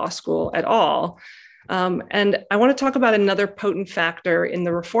for the law school at all. And I want to talk about another potent factor in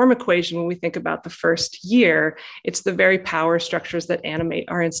the reform equation when we think about the first year. It's the very power structures that animate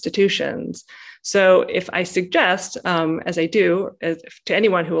our institutions. So if I suggest, as I do, to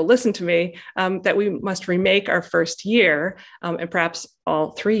anyone who will listen to me, that we must remake our first year, and perhaps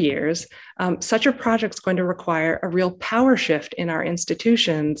all 3 years, such a project is going to require a real power shift in our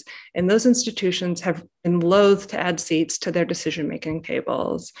institutions. And those institutions have been loath to add seats to their decision-making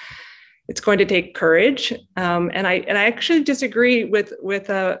tables. It's going to take courage, and I actually disagree with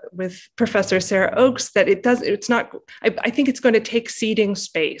Professor Sarah Oakes that it's not. I think it's going to take seating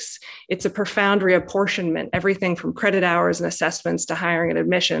space. It's a profound reapportionment, everything from credit hours and assessments to hiring and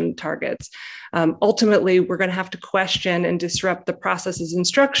admission targets. Ultimately, we're going to have to question and disrupt the processes and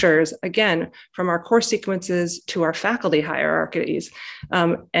structures, again, from our course sequences to our faculty hierarchies,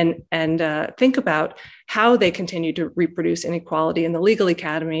 and think about how they continue to reproduce inequality in the legal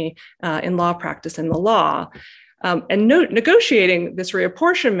academy, in law practice, in the law. Negotiating this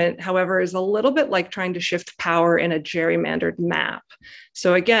reapportionment, however, is a little bit like trying to shift power in a gerrymandered map.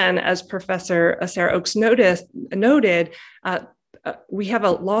 So again, as Professor Sarah Oakes noted, we have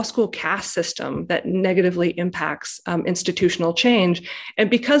a law school caste system that negatively impacts institutional change. And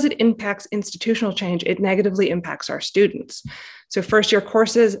because it impacts institutional change, it negatively impacts our students. So first year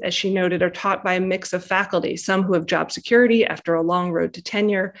courses, as she noted, are taught by a mix of faculty, some who have job security after a long road to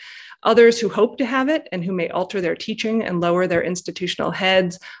tenure, others who hope to have it and who may alter their teaching and lower their institutional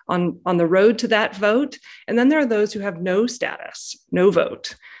heads on the road to that vote. And then there are those who have no status, no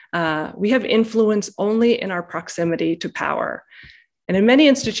vote. We have influence only in our proximity to power. And in many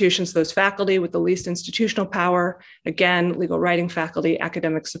institutions, those faculty with the least institutional power, again, legal writing faculty,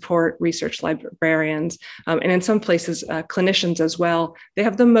 academic support, research librarians, and in some places, clinicians as well, they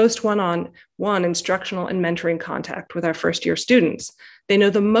have the most one-on-one instructional and mentoring contact with our first-year students. They know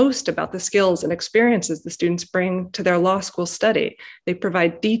the most about the skills and experiences the students bring to their law school study. They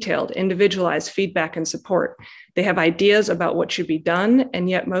provide detailed, individualized feedback and support. They have ideas about what should be done, and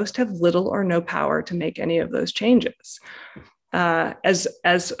yet most have little or no power to make any of those changes. As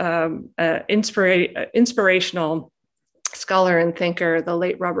inspirational scholar and thinker, the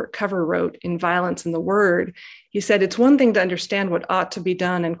late Robert Cover wrote in Violence in the Word, he said, "It's one thing to understand what ought to be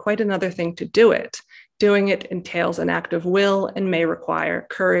done and quite another thing to do it. Doing it entails an act of will and may require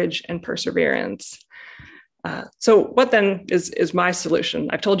courage and perseverance." So what then is my solution?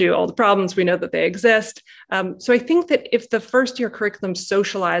 I've told you all the problems, we know that they exist. So I think that if the first year curriculum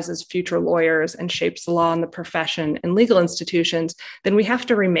socializes future lawyers and shapes the law in the profession and legal institutions, then we have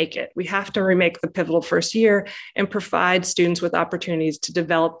to remake it. We have to remake the pivotal first year and provide students with opportunities to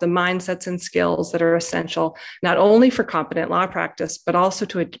develop the mindsets and skills that are essential, not only for competent law practice, but also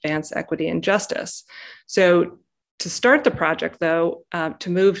to advance equity and justice. So to start the project, though, to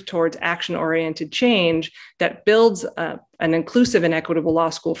move towards action-oriented change that builds an inclusive and equitable law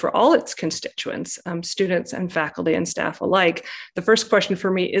school for all its constituents, students and faculty and staff alike, the first question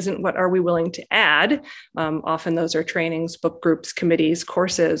for me isn't what are we willing to add? Often those are trainings, book groups, committees,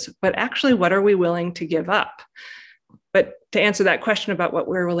 courses, but actually what are we willing to give up? But to answer that question about what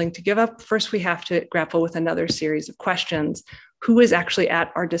we're willing to give up, first we have to grapple with another series of questions. Who is actually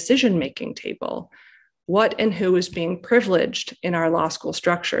at our decision-making table? What and who is being privileged in our law school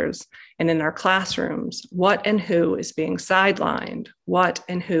structures and in our classrooms? What and who is being sidelined? What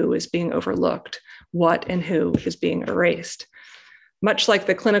and who is being overlooked? What and who is being erased? Much like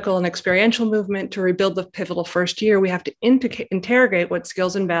the clinical and experiential movement, to rebuild the pivotal first year, we have to interrogate what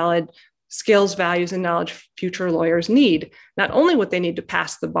skills, values, and knowledge future lawyers need, not only what they need to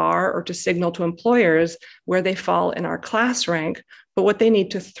pass the bar or to signal to employers where they fall in our class rank, but what they need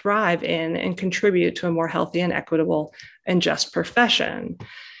to thrive in and contribute to a more healthy and equitable and just profession.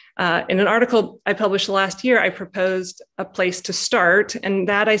 In an article I published last year, I proposed a place to start, and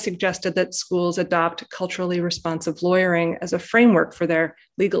that I suggested that schools adopt culturally responsive lawyering as a framework for their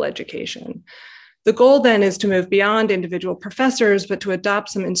legal education. The goal then is to move beyond individual professors, but to adopt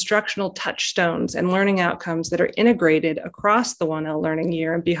some instructional touchstones and learning outcomes that are integrated across the 1L learning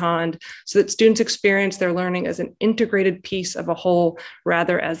year and beyond, so that students experience their learning as an integrated piece of a whole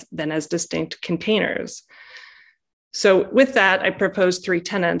rather than as distinct containers. So with that, I propose 3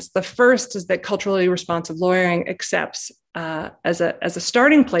 tenets. The first is that culturally responsive lawyering accepts as a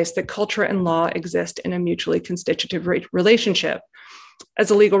starting place that culture and law exist in a mutually constitutive relationship. As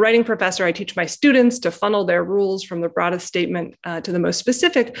a legal writing professor, I teach my students to funnel their rules from the broadest statement to the most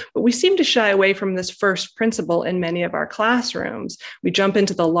specific, but we seem to shy away from this first principle in many of our classrooms. We jump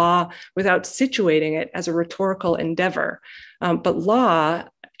into the law without situating it as a rhetorical endeavor. But law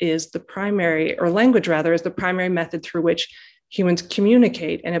is the primary, or language rather, is the primary method through which humans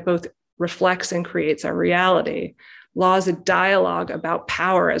communicate, and it both reflects and creates our reality. Law is a dialogue about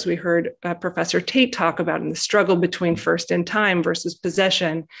power, as we heard Professor Taite talk about in the struggle between first in time versus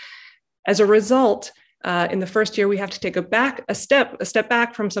possession. As a result, in the first year, we have to take a step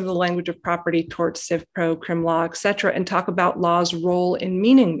back from some of the language of property, tort, civ pro, crim law, et cetera, and talk about law's role in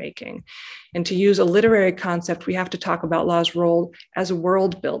meaning making. And to use a literary concept, we have to talk about law's role as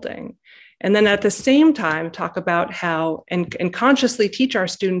world building. And then at the same time, talk about how, and consciously teach our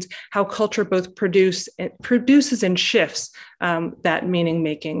students how culture both produces and shifts that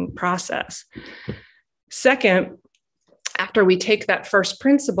meaning-making process. Second, after we take that first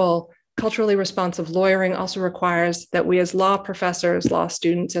principle, culturally responsive lawyering also requires that we as law professors, law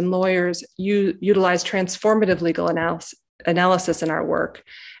students, and lawyers utilize transformative legal analysis in our work.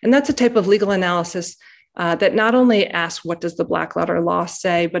 And that's a type of legal analysis that not only asks, what does the black letter law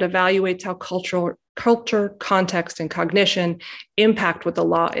say, but evaluates how culture, context, and cognition impact what the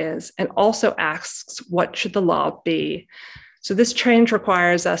law is, and also asks, what should the law be? So this change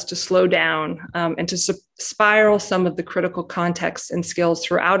requires us to slow down and to spiral some of the critical context and skills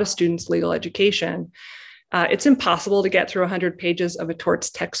throughout a student's legal education. It's impossible to get through 100 pages of a torts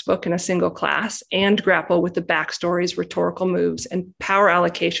textbook in a single class and grapple with the backstories, rhetorical moves, and power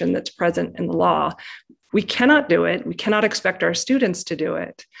allocation that's present in the law. We cannot do it. We cannot expect our students to do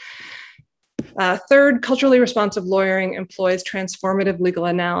it. Third, culturally responsive lawyering employs transformative legal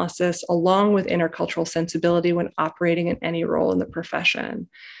analysis along with intercultural sensibility when operating in any role in the profession.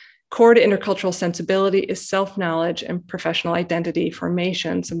 Core to intercultural sensibility is self-knowledge and professional identity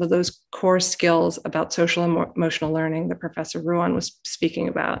formation, some of those core skills about social and emotional learning that Professor Ruan was speaking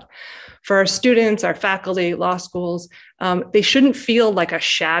about. For our students, our faculty, law schools, they shouldn't feel like a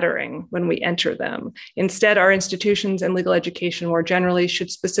shattering when we enter them. Instead, our institutions and legal education more generally should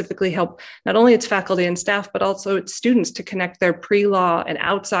specifically help not only its faculty and staff, but also its students to connect their pre-law and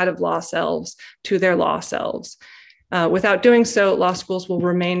outside of law selves to their law selves. Without doing so, law schools will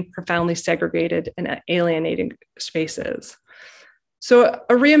remain profoundly segregated and alienating spaces. So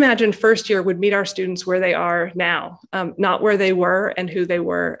a reimagined first year would meet our students where they are now, not where they were and who they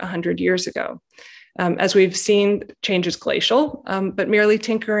were 100 years ago. As we've seen, change is glacial, but merely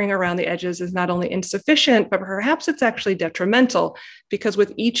tinkering around the edges is not only insufficient, but perhaps it's actually detrimental, because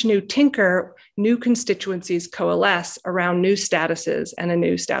with each new tinker, new constituencies coalesce around new statuses and a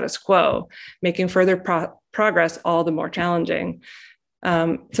new status quo, making further progress all the more challenging.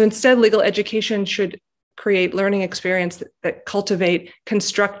 So instead, legal education should create learning experience that cultivate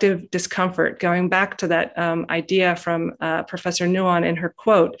constructive discomfort. Going back to that idea from Professor Ruan in her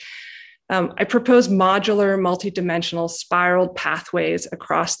quote, I propose modular, multidimensional, spiraled pathways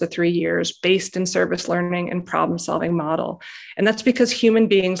across the 3 years based in service learning and problem-solving model. And that's because human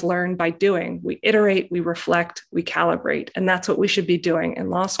beings learn by doing. We iterate, we reflect, we calibrate, and that's what we should be doing in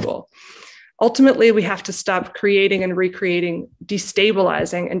law school. Ultimately, we have to stop creating and recreating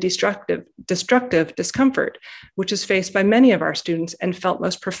destabilizing and destructive discomfort, which is faced by many of our students and felt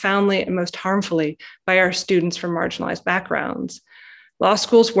most profoundly and most harmfully by our students from marginalized backgrounds. Law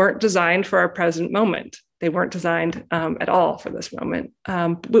schools weren't designed for our present moment. They weren't designed at all for this moment.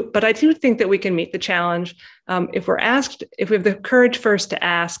 But I do think that we can meet the challenge if we have the courage first to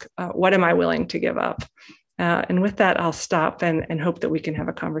ask, what am I willing to give up? And with that, I'll stop and hope that we can have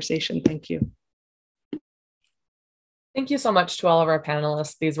a conversation. Thank you. Thank you so much to all of our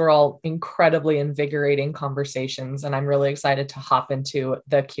panelists. These were all incredibly invigorating conversations, and I'm really excited to hop into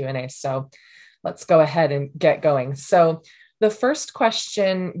the Q&A. So let's go ahead and get going. So the first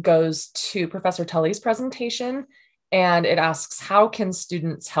question goes to Professor Tully's presentation, and it asks, how can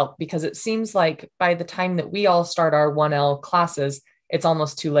students help? Because it seems like by the time that we all start our 1L classes, it's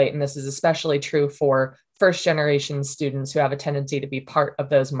almost too late. And this is especially true for first generation students who have a tendency to be part of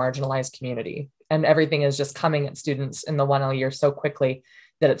those marginalized community. And everything is just coming at students in the 1L year so quickly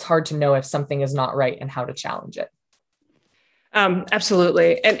that it's hard to know if something is not right and how to challenge it.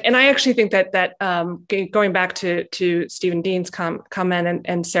 Absolutely. And I actually think that going back to Stephen Dean's comment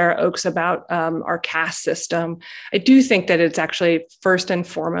and Sarah Oakes about our caste system, I do think that it's actually first and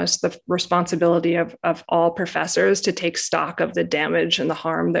foremost the responsibility of all professors to take stock of the damage and the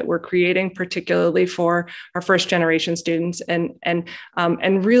harm that we're creating, particularly for our first generation students, and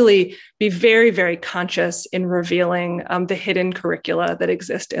really be very, very conscious in revealing the hidden curricula that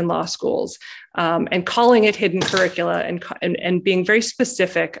exist in law schools, and calling it hidden curricula and and being very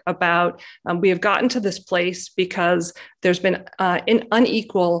specific about, we have gotten to this place because there's been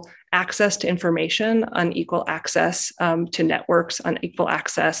unequal access to information, unequal access to networks, unequal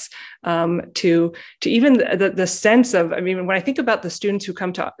access to even the sense of, I mean, when I think about the students who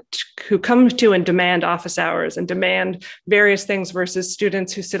come to and demand office hours and demand various things versus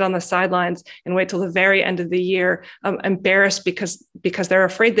students who sit on the sidelines and wait till the very end of the year, embarrassed because they're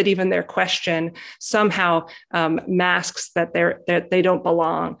afraid that even their question somehow masks that they don't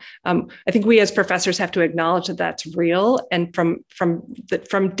belong. I think we as professors have to acknowledge that that's real, and from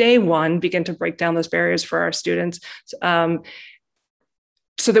day one, begin to break down those barriers for our students,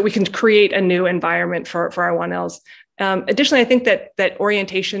 so that we can create a new environment for our 1Ls. Additionally, I think that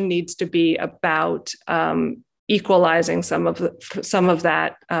orientation needs to be about equalizing some of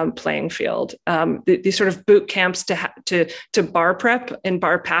that playing field. These sort of boot camps to bar prep and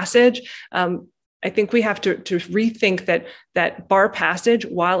bar passage. I think we have to rethink that bar passage,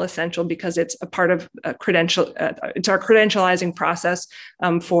 while essential because it's a part of it's our credentializing process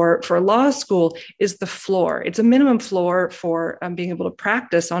for law school, is the floor. It's a minimum floor for being able to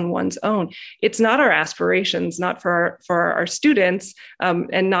practice on one's own. It's not our aspirations, not for our students,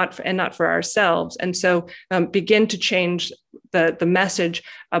 and not for ourselves. And so begin to change the message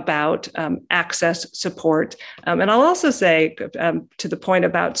about access, support. And I'll also say, to the point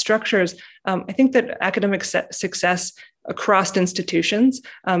about structures, I think that academic success across institutions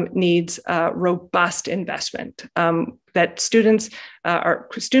needs robust investment. That students who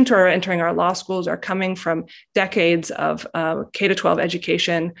are entering our law schools are coming from decades of K-12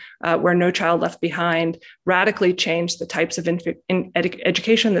 education, where No Child Left Behind radically changed the types of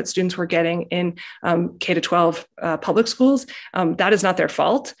education that students were getting in K-12 public schools. That is not their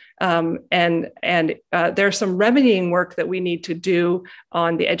fault. And there's some remedying work that we need to do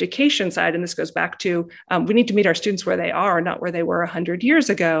on the education side. And this goes back to, we need to meet our students where they are, not where they were 100 years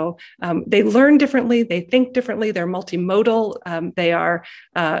ago. They learn differently, they think differently, they're multimodal, they are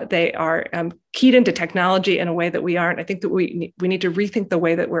keyed into technology in a way that we aren't. I think that we need to rethink the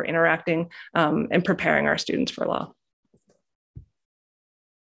way that we're interacting and preparing our students for law.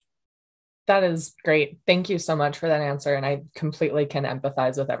 That is great. Thank you so much for that answer. And I completely can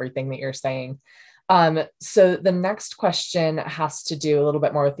empathize with everything that you're saying. So the next question has to do a little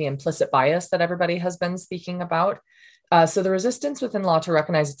bit more with the implicit bias that everybody has been speaking about. So the resistance within law to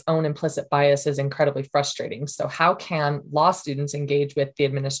recognize its own implicit bias is incredibly frustrating. So how can law students engage with the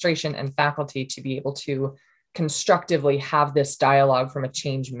administration and faculty to be able to constructively have this dialogue from a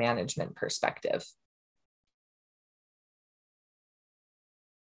change management perspective?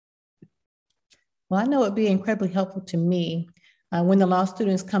 Well, I know it'd be incredibly helpful to me when the law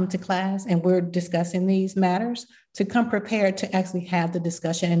students come to class and we're discussing these matters, to come prepared to actually have the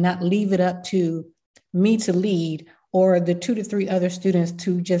discussion and not leave it up to me to lead or the 2 to 3 other students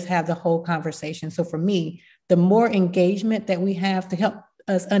to just have the whole conversation. So for me, the more engagement that we have to help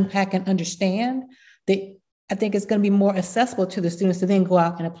us unpack and understand, I think it's going to be more accessible to the students to then go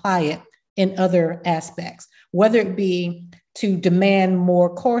out and apply it in other aspects, whether it be to demand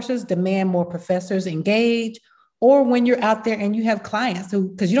more courses, demand more professors engage, or when you're out there and you have clients who,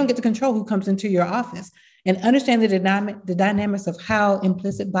 because you don't get to control who comes into your office, and understand the dynamics of how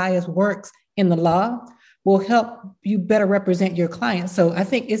implicit bias works in the law will help you better represent your clients. So I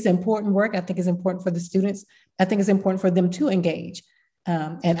think it's important work. I think it's important for the students. I think it's important for them to engage.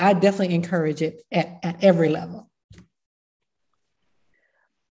 And I definitely encourage it at every level.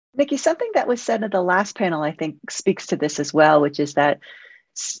 Nikki, something that was said at the last panel, I think speaks to this as well, which is that,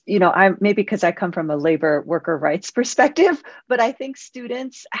 maybe because I come from a labor worker rights perspective, but I think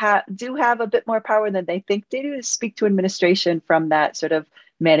students do have a bit more power than they think they do to speak to administration from that sort of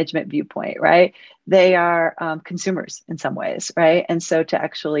management viewpoint, right? They are consumers in some ways, right? And so to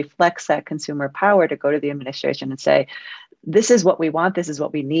actually flex that consumer power to go to the administration and say, this is what we want, this is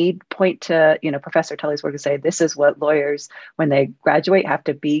what we need, point to, Professor Tully's work to say, this is what lawyers, when they graduate, have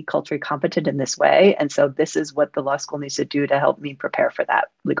to be culturally competent in this way. And so this is what the law school needs to do to help me prepare for that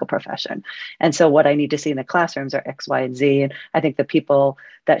legal profession. And so what I need to see in the classrooms are X, Y, and Z. And I think the people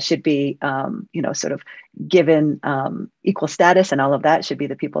that should be, sort of given equal status and all of that should be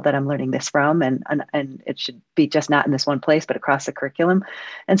the people that I'm learning this from. And it should be just not in this one place, but across the curriculum.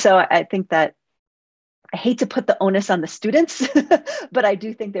 And so I think that I hate to put the onus on the students, but I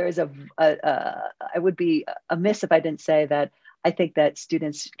do think there is I would be amiss if I didn't say that I think that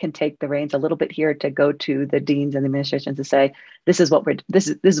students can take the reins a little bit here to go to the deans and the administrations to say, this is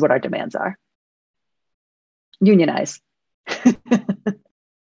what our demands are. Unionize.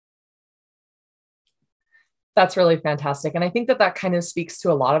 That's really fantastic. And I think that that kind of speaks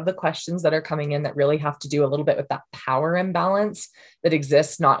to a lot of the questions that are coming in that really have to do a little bit with that power imbalance that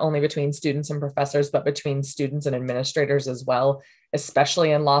exists not only between students and professors, but between students and administrators as well,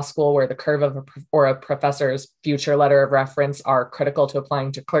 especially in law school, where the curve of a professor's future letter of reference are critical to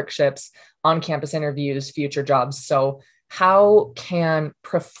applying to clerkships, on-campus interviews, future jobs. So how can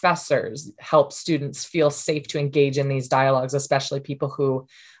professors help students feel safe to engage in these dialogues, especially people who,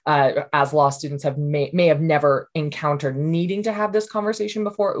 as law students, may have never encountered needing to have this conversation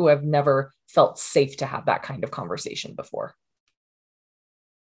before, who have never felt safe to have that kind of conversation before?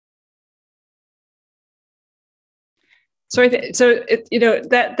 So, that's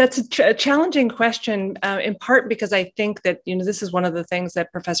a challenging question, in part because I think that, this is one of the things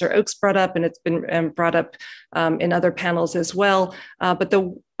that Professor Oakes brought up, and it's been brought up in other panels as well. But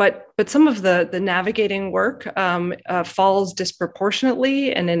some of the navigating work falls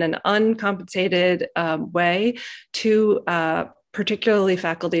disproportionately and in an uncompensated way to particularly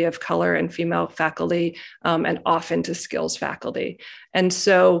faculty of color and female faculty, and often to skills faculty. And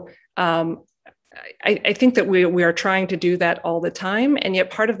so I think that we are trying to do that all the time, and yet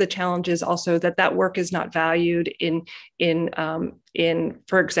part of the challenge is also that work is not valued in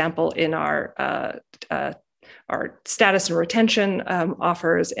for example, in our status and retention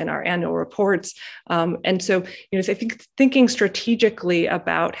offers, in our annual reports, and so I think thinking strategically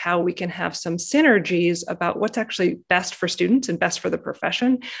about how we can have some synergies about what's actually best for students and best for the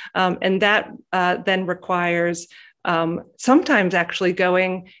profession, and that then requires sometimes actually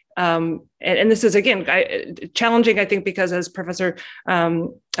going. And this is, again, challenging, I think, because as Professor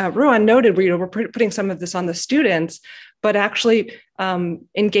Ruan noted, we're putting some of this on the students, but actually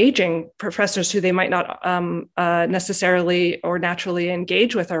engaging professors who they might not necessarily or naturally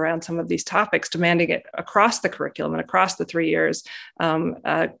engage with around some of these topics, demanding it across the curriculum and across the 3 years,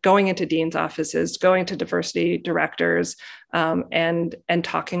 going into dean's offices, going to diversity directors, and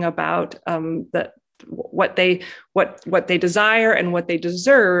talking about what they desire and what they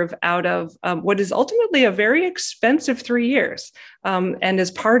deserve out of what is ultimately a very expensive 3 years, and as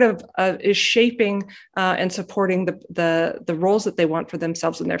part of is shaping and supporting the roles that they want for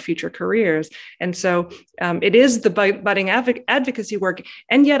themselves in their future careers. And so it is the budding advocacy work,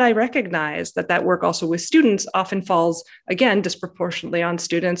 and yet I recognize that work also with students often falls, again, disproportionately on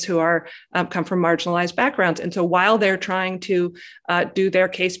students who are come from marginalized backgrounds. And so while they're trying to do their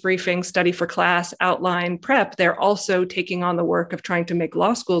case briefing, study for class, outline, prep, they're also taking on the work of trying to make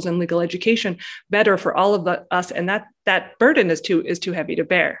law schools and legal education better for all of us, and that burden is too heavy to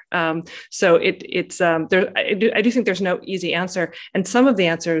bear. So it's there. I do think there's no easy answer, and some of the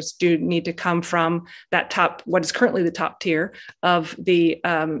answers do need to come from that what is currently the top tier of the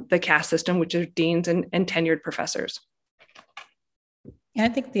caste system, which is deans and tenured professors. And I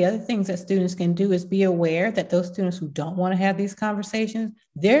think the other things that students can do is be aware that those students who don't want to have these conversations,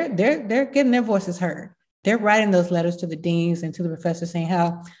 they're getting their voices heard. They're writing those letters to the deans and to the professors saying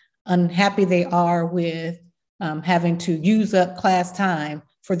how unhappy they are with having to use up class time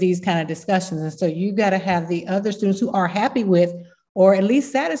for these kind of discussions. And so you got to have the other students who are happy with, or at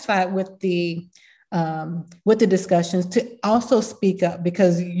least satisfied with the discussions, to also speak up,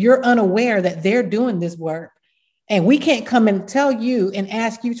 because you're unaware that they're doing this work. And we can't come and tell you and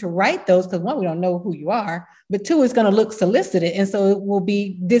ask you to write those, because one, we don't know who you are, but two, it's going to look solicited. And so it will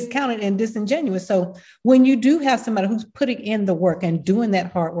be discounted and disingenuous. So when you do have somebody who's putting in the work and doing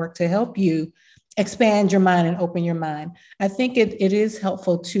that hard work to help you expand your mind and open your mind, I think it is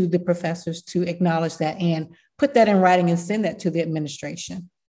helpful to the professors to acknowledge that and put that in writing and send that to the administration.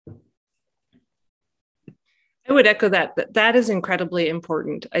 I would echo that is incredibly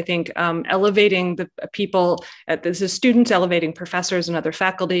important. I think elevating the people, this is students elevating professors and other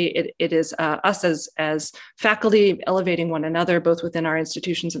faculty. It is us as faculty elevating one another, both within our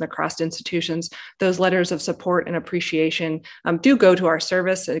institutions and across institutions. Those letters of support and appreciation do go to our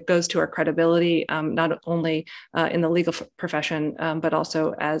service. It goes to our credibility, not only in the legal profession, but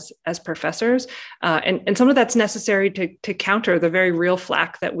also as professors. And some of that's necessary to counter the very real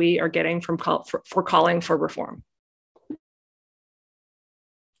flack that we are getting for calling for reform.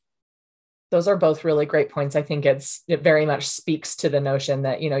 Those are both really great points. I think it very much speaks to the notion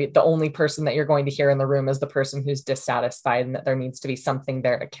that, the only person that you're going to hear in the room is the person who's dissatisfied, and that there needs to be something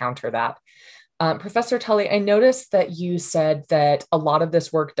there to counter that. Professor Tully, I noticed that you said that a lot of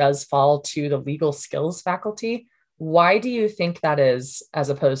this work does fall to the legal skills faculty. Why do you think that is, as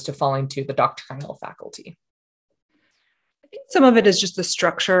opposed to falling to the doctrinal faculty? Some of it is just the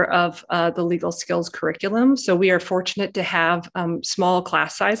structure of the legal skills curriculum. So we are fortunate to have small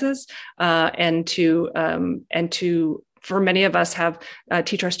class sizes and to for many of us have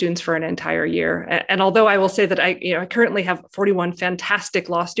teach our students for an entire year. And although I will say that I currently have 41 fantastic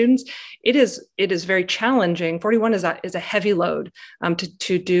law students, it is very challenging. 41 is a heavy load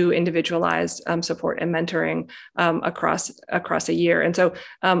to do individualized support and mentoring across a year. And so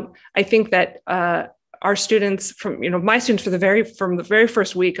I think that our students my students from the very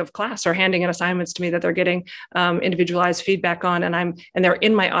first week of class are handing in assignments to me that they're getting individualized feedback on, and they're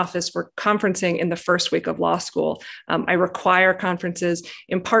in my office for conferencing in the first week of law school. I require conferences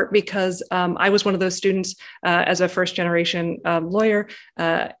in part because I was one of those students as a first generation lawyer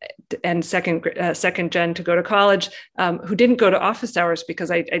and second gen to go to college who didn't go to office hours because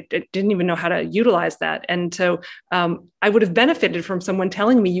I didn't even know how to utilize that. And so I would have benefited from someone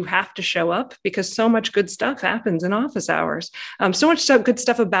telling me you have to show up, because so much good stuff happens in office hours. So much good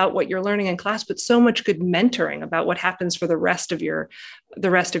stuff about what you're learning in class, but so much good mentoring about what happens for the rest of your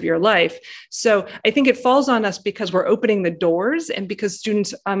life. So I think it falls on us because we're opening the doors, and because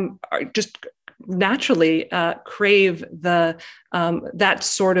students are just naturally crave that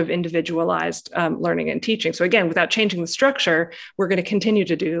sort of individualized learning and teaching. So again, without changing the structure, we're going to continue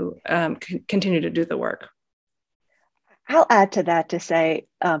to do the work. I'll add to that to say,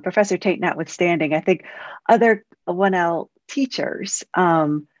 Professor Taite notwithstanding, I think other 1L teachers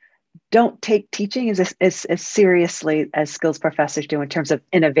don't take teaching as seriously as skills professors do in terms of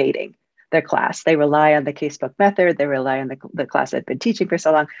innovating their class. They rely on the casebook method. They rely on the class I've been teaching for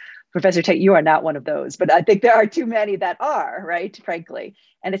so long. Professor Taite, you are not one of those, but I think there are too many that are, right, frankly.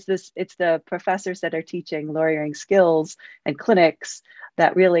 And it's the professors that are teaching lawyering skills and clinics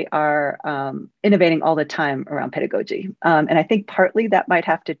that really are innovating all the time around pedagogy. And I think partly that might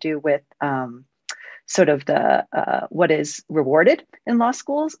have to do with sort of what is rewarded in law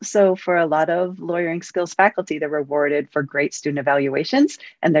schools. So for a lot of lawyering skills faculty, they're rewarded for great student evaluations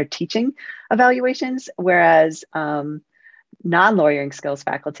and their teaching evaluations, whereas non-lawyering skills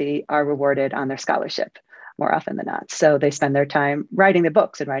faculty are rewarded on their scholarship more often than not. So they spend their time writing the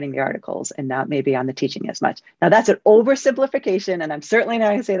books and writing the articles and not maybe on the teaching as much. Now that's an oversimplification, and I'm certainly not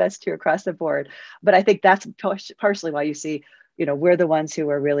going to say that's true across the board, but I think that's partially why you see, we're the ones who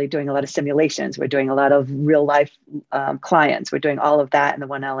are really doing a lot of simulations. We're doing a lot of real life clients. We're doing all of that in the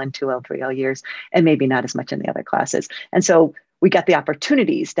 1L and 2L, 3L years, and maybe not as much in the other classes. And so we get the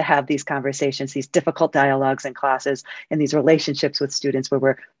opportunities to have these conversations, these difficult dialogues in classes, and these relationships with students where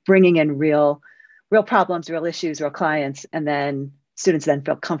we're bringing in real problems, real issues, real clients, and then students then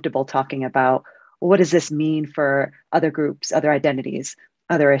feel comfortable talking about, well, what does this mean for other groups, other identities,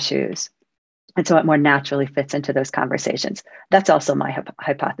 other issues? And so it more naturally fits into those conversations. That's also my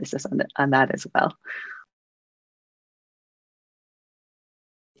hypothesis on that as well.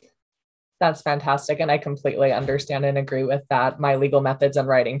 That's fantastic. And I completely understand and agree with that. My legal methods and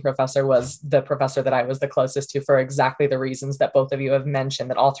writing professor was the professor that I was the closest to for exactly the reasons that both of you have mentioned,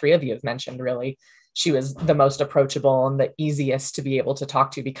 that all three of you have mentioned, really. She was the most approachable and the easiest to be able to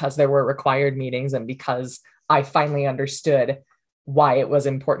talk to because there were required meetings and because I finally understood why it was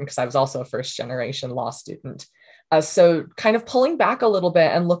important, because I was also a first generation law student. So kind of pulling back a little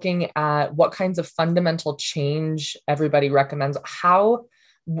bit and looking at what kinds of fundamental change everybody recommends,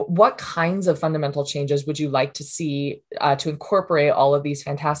 what kinds of fundamental changes would you like to see to incorporate all of these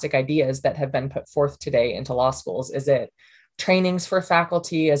fantastic ideas that have been put forth today into law schools? Is it trainings for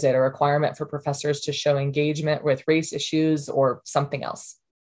faculty? Is it a requirement for professors to show engagement with race issues, or something else?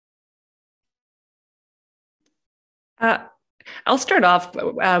 I'll start off.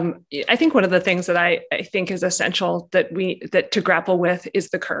 I think one of the things that I think is essential that to grapple with is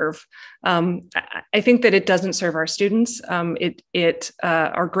the curve. I think that it doesn't serve our students.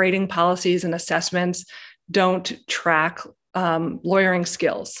 Our grading policies and assessments don't track lawyering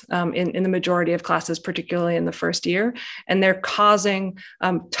skills in the majority of classes, particularly in the first year, and they're causing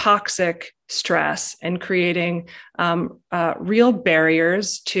toxic stress and creating real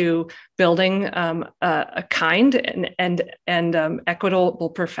barriers to building a kind and equitable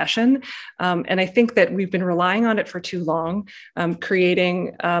profession. And I think that we've been relying on it for too long,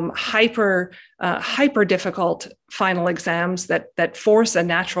 creating hyper difficult final exams that force a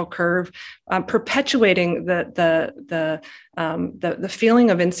natural curve, perpetuating the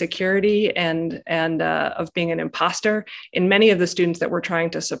feeling of insecurity and of being an imposter in many of the students that we're trying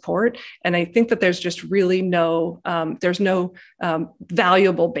to support. And I think that there's just really no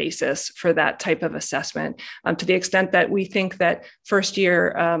valuable basis for that type of assessment, to the extent that we think that first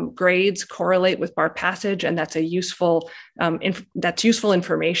year grades correlate with bar passage, and that's useful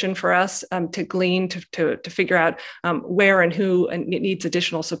information for us to glean to figure out where and who needs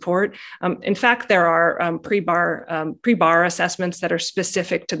additional support. In fact, there are pre-bar bar assessments that are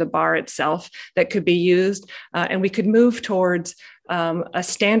specific to the bar itself that could be used. And we could move towards a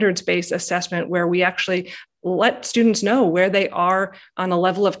standards-based assessment where we actually let students know where they are on a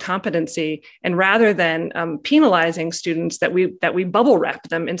level of competency, and rather than penalizing students, that we bubble wrap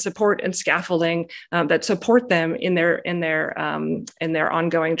them in support and scaffolding that support them in their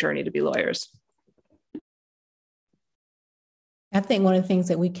ongoing journey to be lawyers. I think one of the things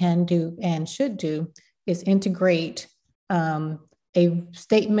that we can do and should do is integrate a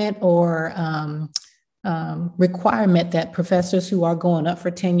statement or requirement that professors who are going up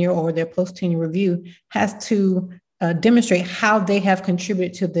for tenure or their post-tenure review has to demonstrate how they have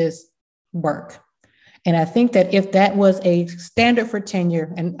contributed to this work. And I think that if that was a standard for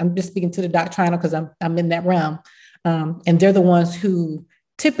tenure, and I'm just speaking to the doctrinal because I'm in that realm, and they're the ones who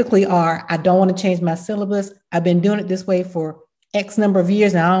typically are, I don't want to change my syllabus. I've been doing it this way for X number of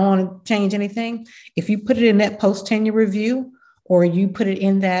years and I don't want to change anything. If you put it in that post-tenure review, or you put it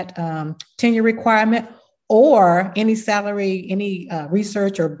in that tenure requirement, or any salary, any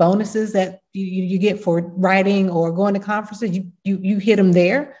research or bonuses that you get for writing or going to conferences, you hit them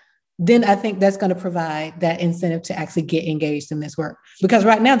there, then I think that's going to provide that incentive to actually get engaged in this work. Because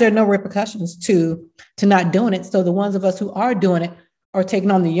right now there are no repercussions to not doing it. So the ones of us who are doing it are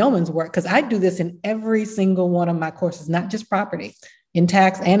taking on the yeoman's work, because I do this in every single one of my courses, not just property, in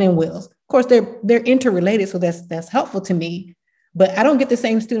tax and in wills. Of course, they're interrelated, so that's helpful to me. But I don't get the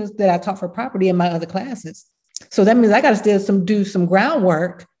same students that I taught for property in my other classes. So that means I got to still do some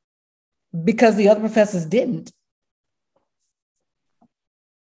groundwork because the other professors didn't.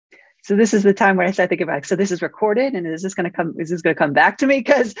 So this is the time when I start thinking about, so this is recorded, and is this going to come back to me?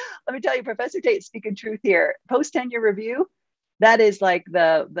 Because let me tell you, Professor Taite speaking truth here. Post-tenure review, that is like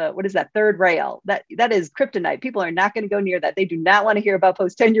the what is that, third rail? That is kryptonite. People are not going to go near that. They do not want to hear about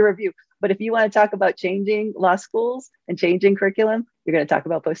post-tenure review. But if you want to talk about changing law schools and changing curriculum, you're going to talk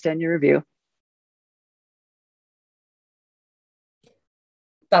about post-tenure review.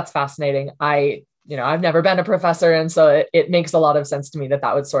 That's fascinating. I've never been a professor, and so it makes a lot of sense to me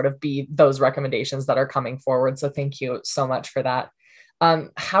that would sort of be those recommendations that are coming forward. So thank you so much for that.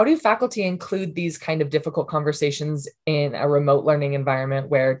 How do faculty include these kind of difficult conversations in a remote learning environment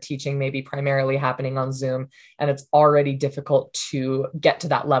where teaching may be primarily happening on Zoom and it's already difficult to get to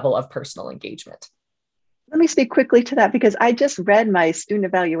that level of personal engagement? Let me speak quickly to that, because I just read my student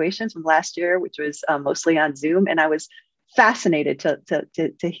evaluations from last year, which was mostly on Zoom, and I was fascinated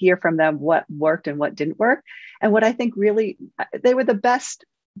to hear from them what worked and what didn't work. And what I think really, they were the best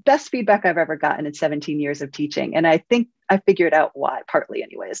feedback I've ever gotten in 17 years of teaching. And I think I figured out why, partly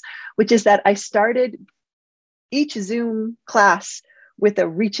anyways, which is that I started each Zoom class with a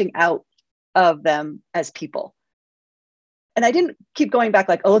reaching out of them as people. And I didn't keep going back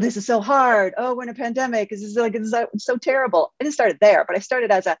like, oh, this is so hard. Oh, we're in a pandemic. This is so terrible. I didn't start it there, but I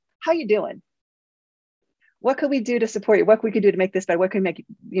started as how you doing? What could we do to support you? What we could do to make this better? What could make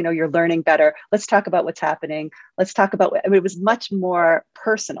your learning better? Let's talk about what's happening. Let's talk about, it was much more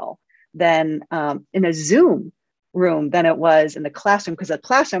personal than in a Zoom room than it was in the classroom, because the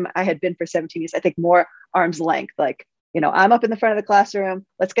classroom I had been for 17 years, I think more arm's length, like, I'm up in the front of the classroom.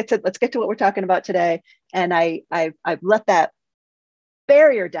 Let's get to what we're talking about today. And I've let that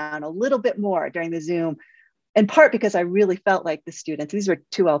barrier down a little bit more during the Zoom, in part because I really felt like the students, these were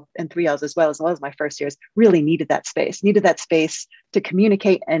 2L and 3Ls as well as my first years, really needed that space to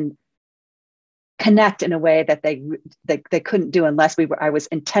communicate and connect in a way that they couldn't do unless I was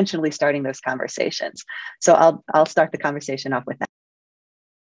intentionally starting those conversations. So I'll start the conversation off with that.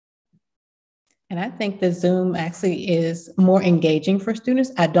 And I think the Zoom actually is more engaging for students.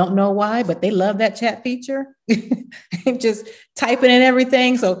 I don't know why, but they love that chat feature. Just typing in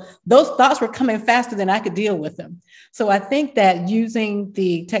everything. So those thoughts were coming faster than I could deal with them. So I think that using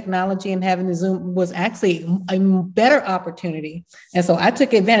the technology and having the Zoom was actually a better opportunity. And so I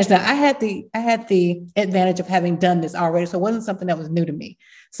took advantage. Now I had the advantage of having done this already. So it wasn't something that was new to me.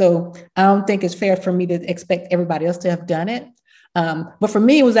 So I don't think it's fair for me to expect everybody else to have done it. But for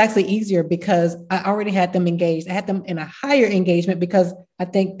me, it was actually easier because I already had them engaged. I had them in a higher engagement because I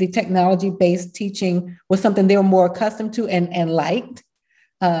think the technology-based teaching was something they were more accustomed to and liked.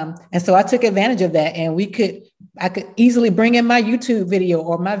 And so I took advantage of that, and I could easily bring in my YouTube video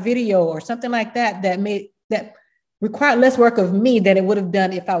or my video or something like that that required less work of me than it would have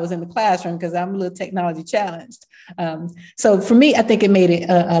done if I was in the classroom, because I'm a little technology challenged. So for me, I think it made it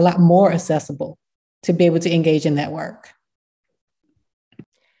a lot more accessible to be able to engage in that work.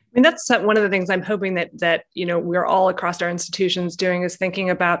 I mean, that's one of the things I'm hoping that we're all across our institutions doing, is thinking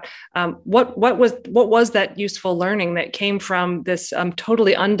about what was that useful learning that came from this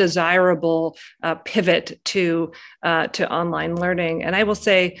totally undesirable pivot to online learning. And I will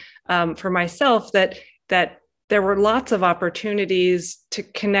say for myself that there were lots of opportunities to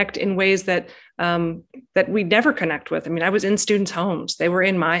connect in ways that we never connect with. I mean, I was in students' homes; they were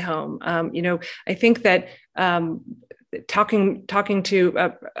in my home. I think that. Talking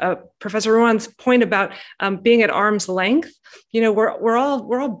to Professor Ruan's point about being at arm's length, we're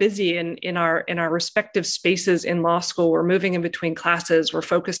all busy in our respective spaces in law school. We're moving in between classes. We're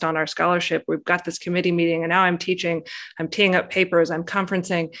focused on our scholarship. We've got this committee meeting, and now I'm teaching. I'm teeing up papers. I'm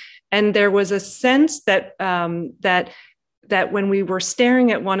conferencing, and there was a sense that that when we were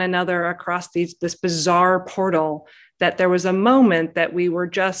staring at one another across this bizarre portal, that there was a moment that we were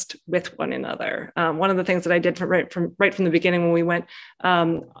just with one another. One of the things that I did right from the beginning when we went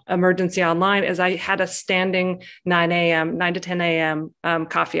emergency online is I had a standing 9 to 10 a.m.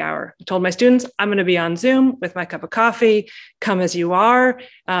 Coffee hour. I told my students, I'm going to be on Zoom with my cup of coffee. Come as you are.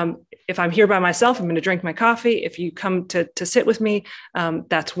 If I'm here by myself, I'm going to drink my coffee. If you come to sit with me,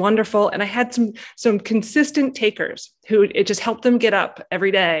 that's wonderful. And I had some consistent takers who it just helped them get up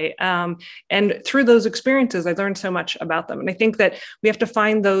every day. And through those experiences, I learned so much about them. And I think that we have to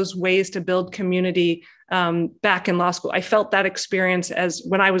find those ways to build community back in law school. I felt that experience as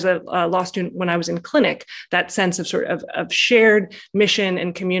when I was a law student, when I was in clinic, that sense of of shared mission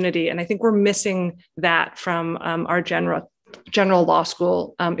and community. And I think we're missing that from our general law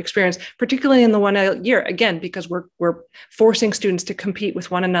school experience, particularly in the 1 year, again, because we're forcing students to compete with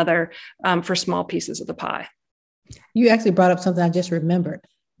one another for small pieces of the pie. You actually brought up something I just remembered.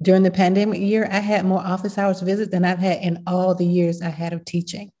 During the pandemic year, I had more office hours visits than I've had in all the years I had of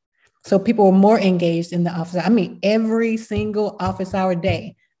teaching. So people were more engaged in the office. I mean, every single office hour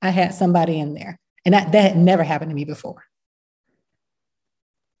day, I had somebody in there. And that had never happened to me before.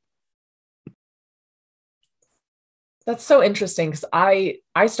 That's so interesting, because I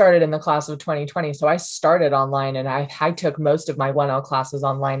started in the class of 2020. So I started online, and I took most of my 1L classes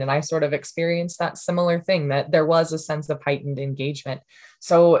online, and I sort of experienced that similar thing, that there was a sense of heightened engagement.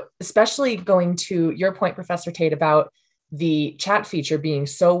 So especially going to your point, Professor Taite, about the chat feature being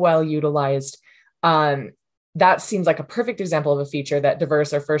so well utilized, that seems like a perfect example of a feature that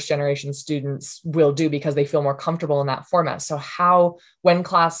diverse or first generation students will do because they feel more comfortable in that format. So how, when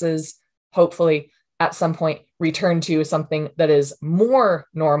classes hopefully at some point return to something that is more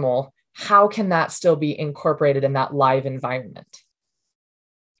normal, how can that still be incorporated in that live environment?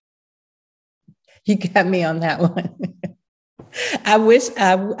 You got me on that one.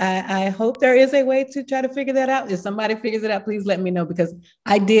 I hope there is a way to try to figure that out. If somebody figures it out, please let me know, because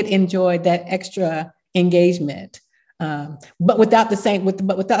I did enjoy that extra engagement, but without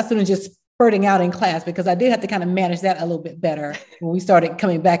students just spurting out in class, because I did have to kind of manage that a little bit better when we started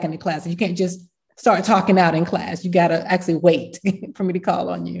coming back into class. You can't just start talking out in class. You got to actually wait for me to call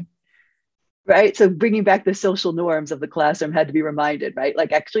on you. Right. So bringing back the social norms of the classroom had to be reminded, right?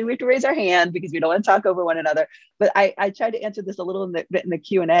 Like, actually, we have to raise our hand because we don't want to talk over one another. But I tried to answer this a little in the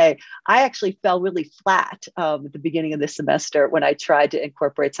Q&A. I actually fell really flat at the beginning of this semester when I tried to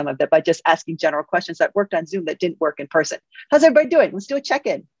incorporate some of that by just asking general questions that worked on Zoom that didn't work in person. How's everybody doing? Let's do a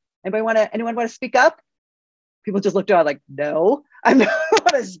check-in. Anyone want to speak up? People just looked around like, no, I'm not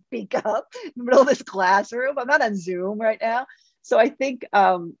going to speak up in the middle of this classroom. I'm not on Zoom right now. So I think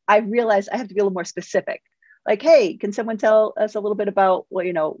I realized I have to be a little more specific. Like, hey, can someone tell us a little bit about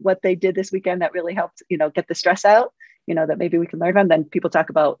what they did this weekend that really helped, get the stress out, that maybe we can learn from? Then people talk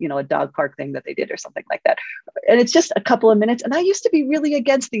about, a dog park thing that they did or something like that. And it's just a couple of minutes. And I used to be really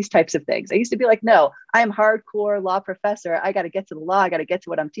against these types of things. I used to be like, no, I am hardcore law professor. I got to get to the law. I got to get to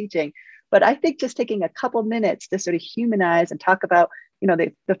what I'm teaching. But I think just taking a couple minutes to sort of humanize and talk about,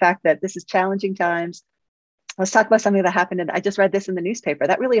 the fact that this is challenging times. Let's talk about something that happened. And I just read this in the newspaper.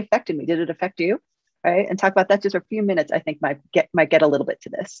 That really affected me. Did it affect you? Right. And talk about that just for a few minutes, I think might get a little bit to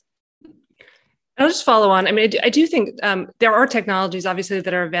this. I'll just follow on. I mean, I do think there are technologies, obviously,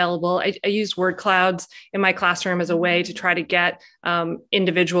 that are available. I use word clouds in my classroom as a way to try to get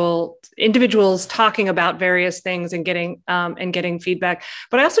individuals talking about various things and getting feedback.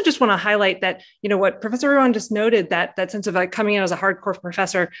 But I also just want to highlight that, what Professor Ruan just noted, that sense of like coming in as a hardcore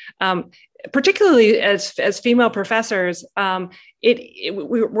professor, particularly as female professors, we're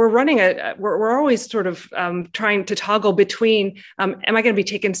always sort of trying to toggle between, am I going to be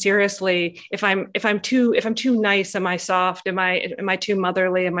taken seriously? If I'm too nice, am I soft? Am I too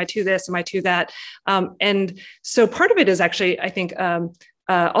motherly? Am I too this? Am I too that? And so part of it is actually, I think,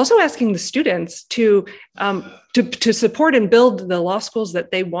 also asking the students to to support and build the law schools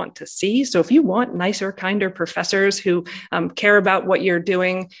that they want to see. So if you want nicer, kinder professors who care about what you're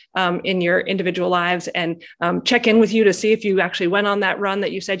doing in your individual lives and check in with you to see if you actually went on that run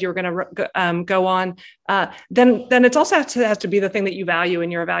that you said you were going to go on, then it also has to be the thing that you value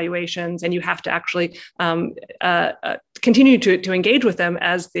in your evaluations, and you have to actually continue to engage with them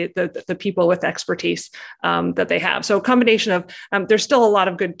as the people with expertise that they have. So a combination of there's still a lot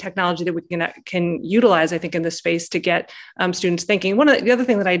of good technology that we can utilize, I think, in this space to get students thinking. One of the other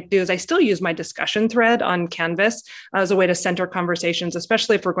thing that I do is I still use my discussion thread on Canvas as a way to center conversations,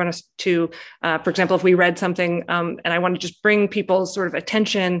 especially if we're going to for example, if we read something and I want to just bring people's sort of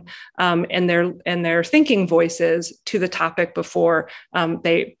attention and their thinking voices to the topic before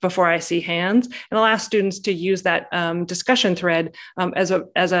I see hands. And I'll ask students to use that discussion thread as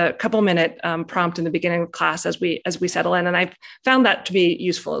a couple minute prompt in the beginning of class as we settle in. And I've found that to be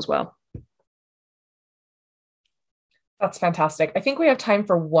useful as well. That's fantastic. I think we have time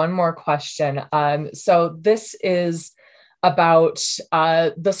for one more question. So this is about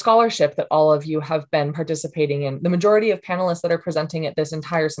the scholarship that all of you have been participating in. The majority of panelists that are presenting at this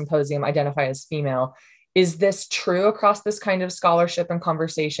entire symposium identify as female. Is this true across this kind of scholarship and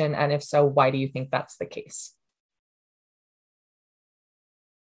conversation? And if so, why do you think that's the case?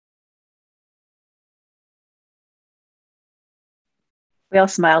 We all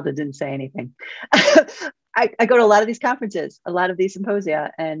smiled and didn't say anything. I go to a lot of these conferences, a lot of these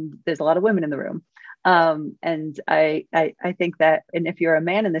symposia, and there's a lot of women in the room. And I think that, and if you're a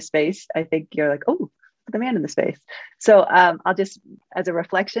man in this space, I think you're like, oh, the man in the space. So I'll just, as a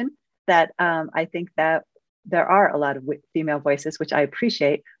reflection, that I think that there are a lot of female voices, which I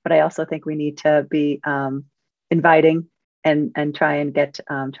appreciate, but I also think we need to be inviting and try and get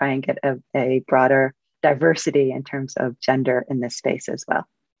a broader diversity in terms of gender in this space as well.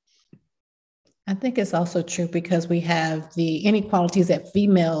 I think it's also true because we have the inequalities that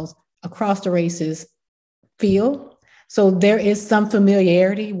females across the races feel. So there is some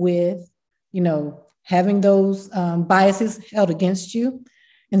familiarity with, having those biases held against you.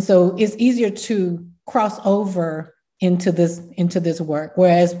 And so it's easier to cross over into this work.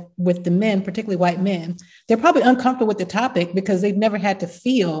 Whereas with the men, particularly white men, they're probably uncomfortable with the topic because they've never had to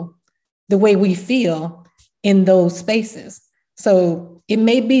feel the way we feel in those spaces. So it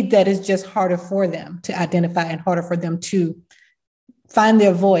may be that it's just harder for them to identify and harder for them to find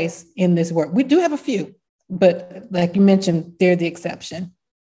their voice in this work. We do have a few, but like you mentioned, they're the exception.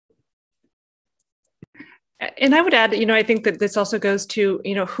 And I would add, I think that this also goes to,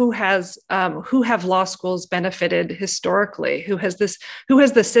 who have law schools benefited historically? Who has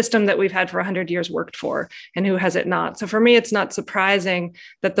the system that we've had for 100 years worked for, and who has it not? So for me, it's not surprising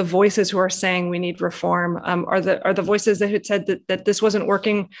that the voices who are saying we need reform are the voices that had said that this wasn't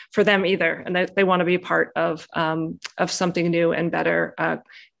working for them either, and that they want to be a part of something new and better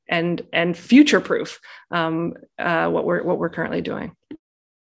and future-proof what we're currently doing.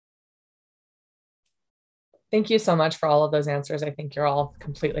 Thank you so much for all of those answers. I think you're all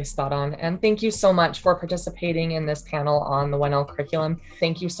completely spot on. And thank you so much for participating in this panel on the 1L curriculum.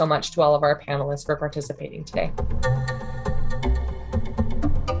 Thank you so much to all of our panelists for participating today.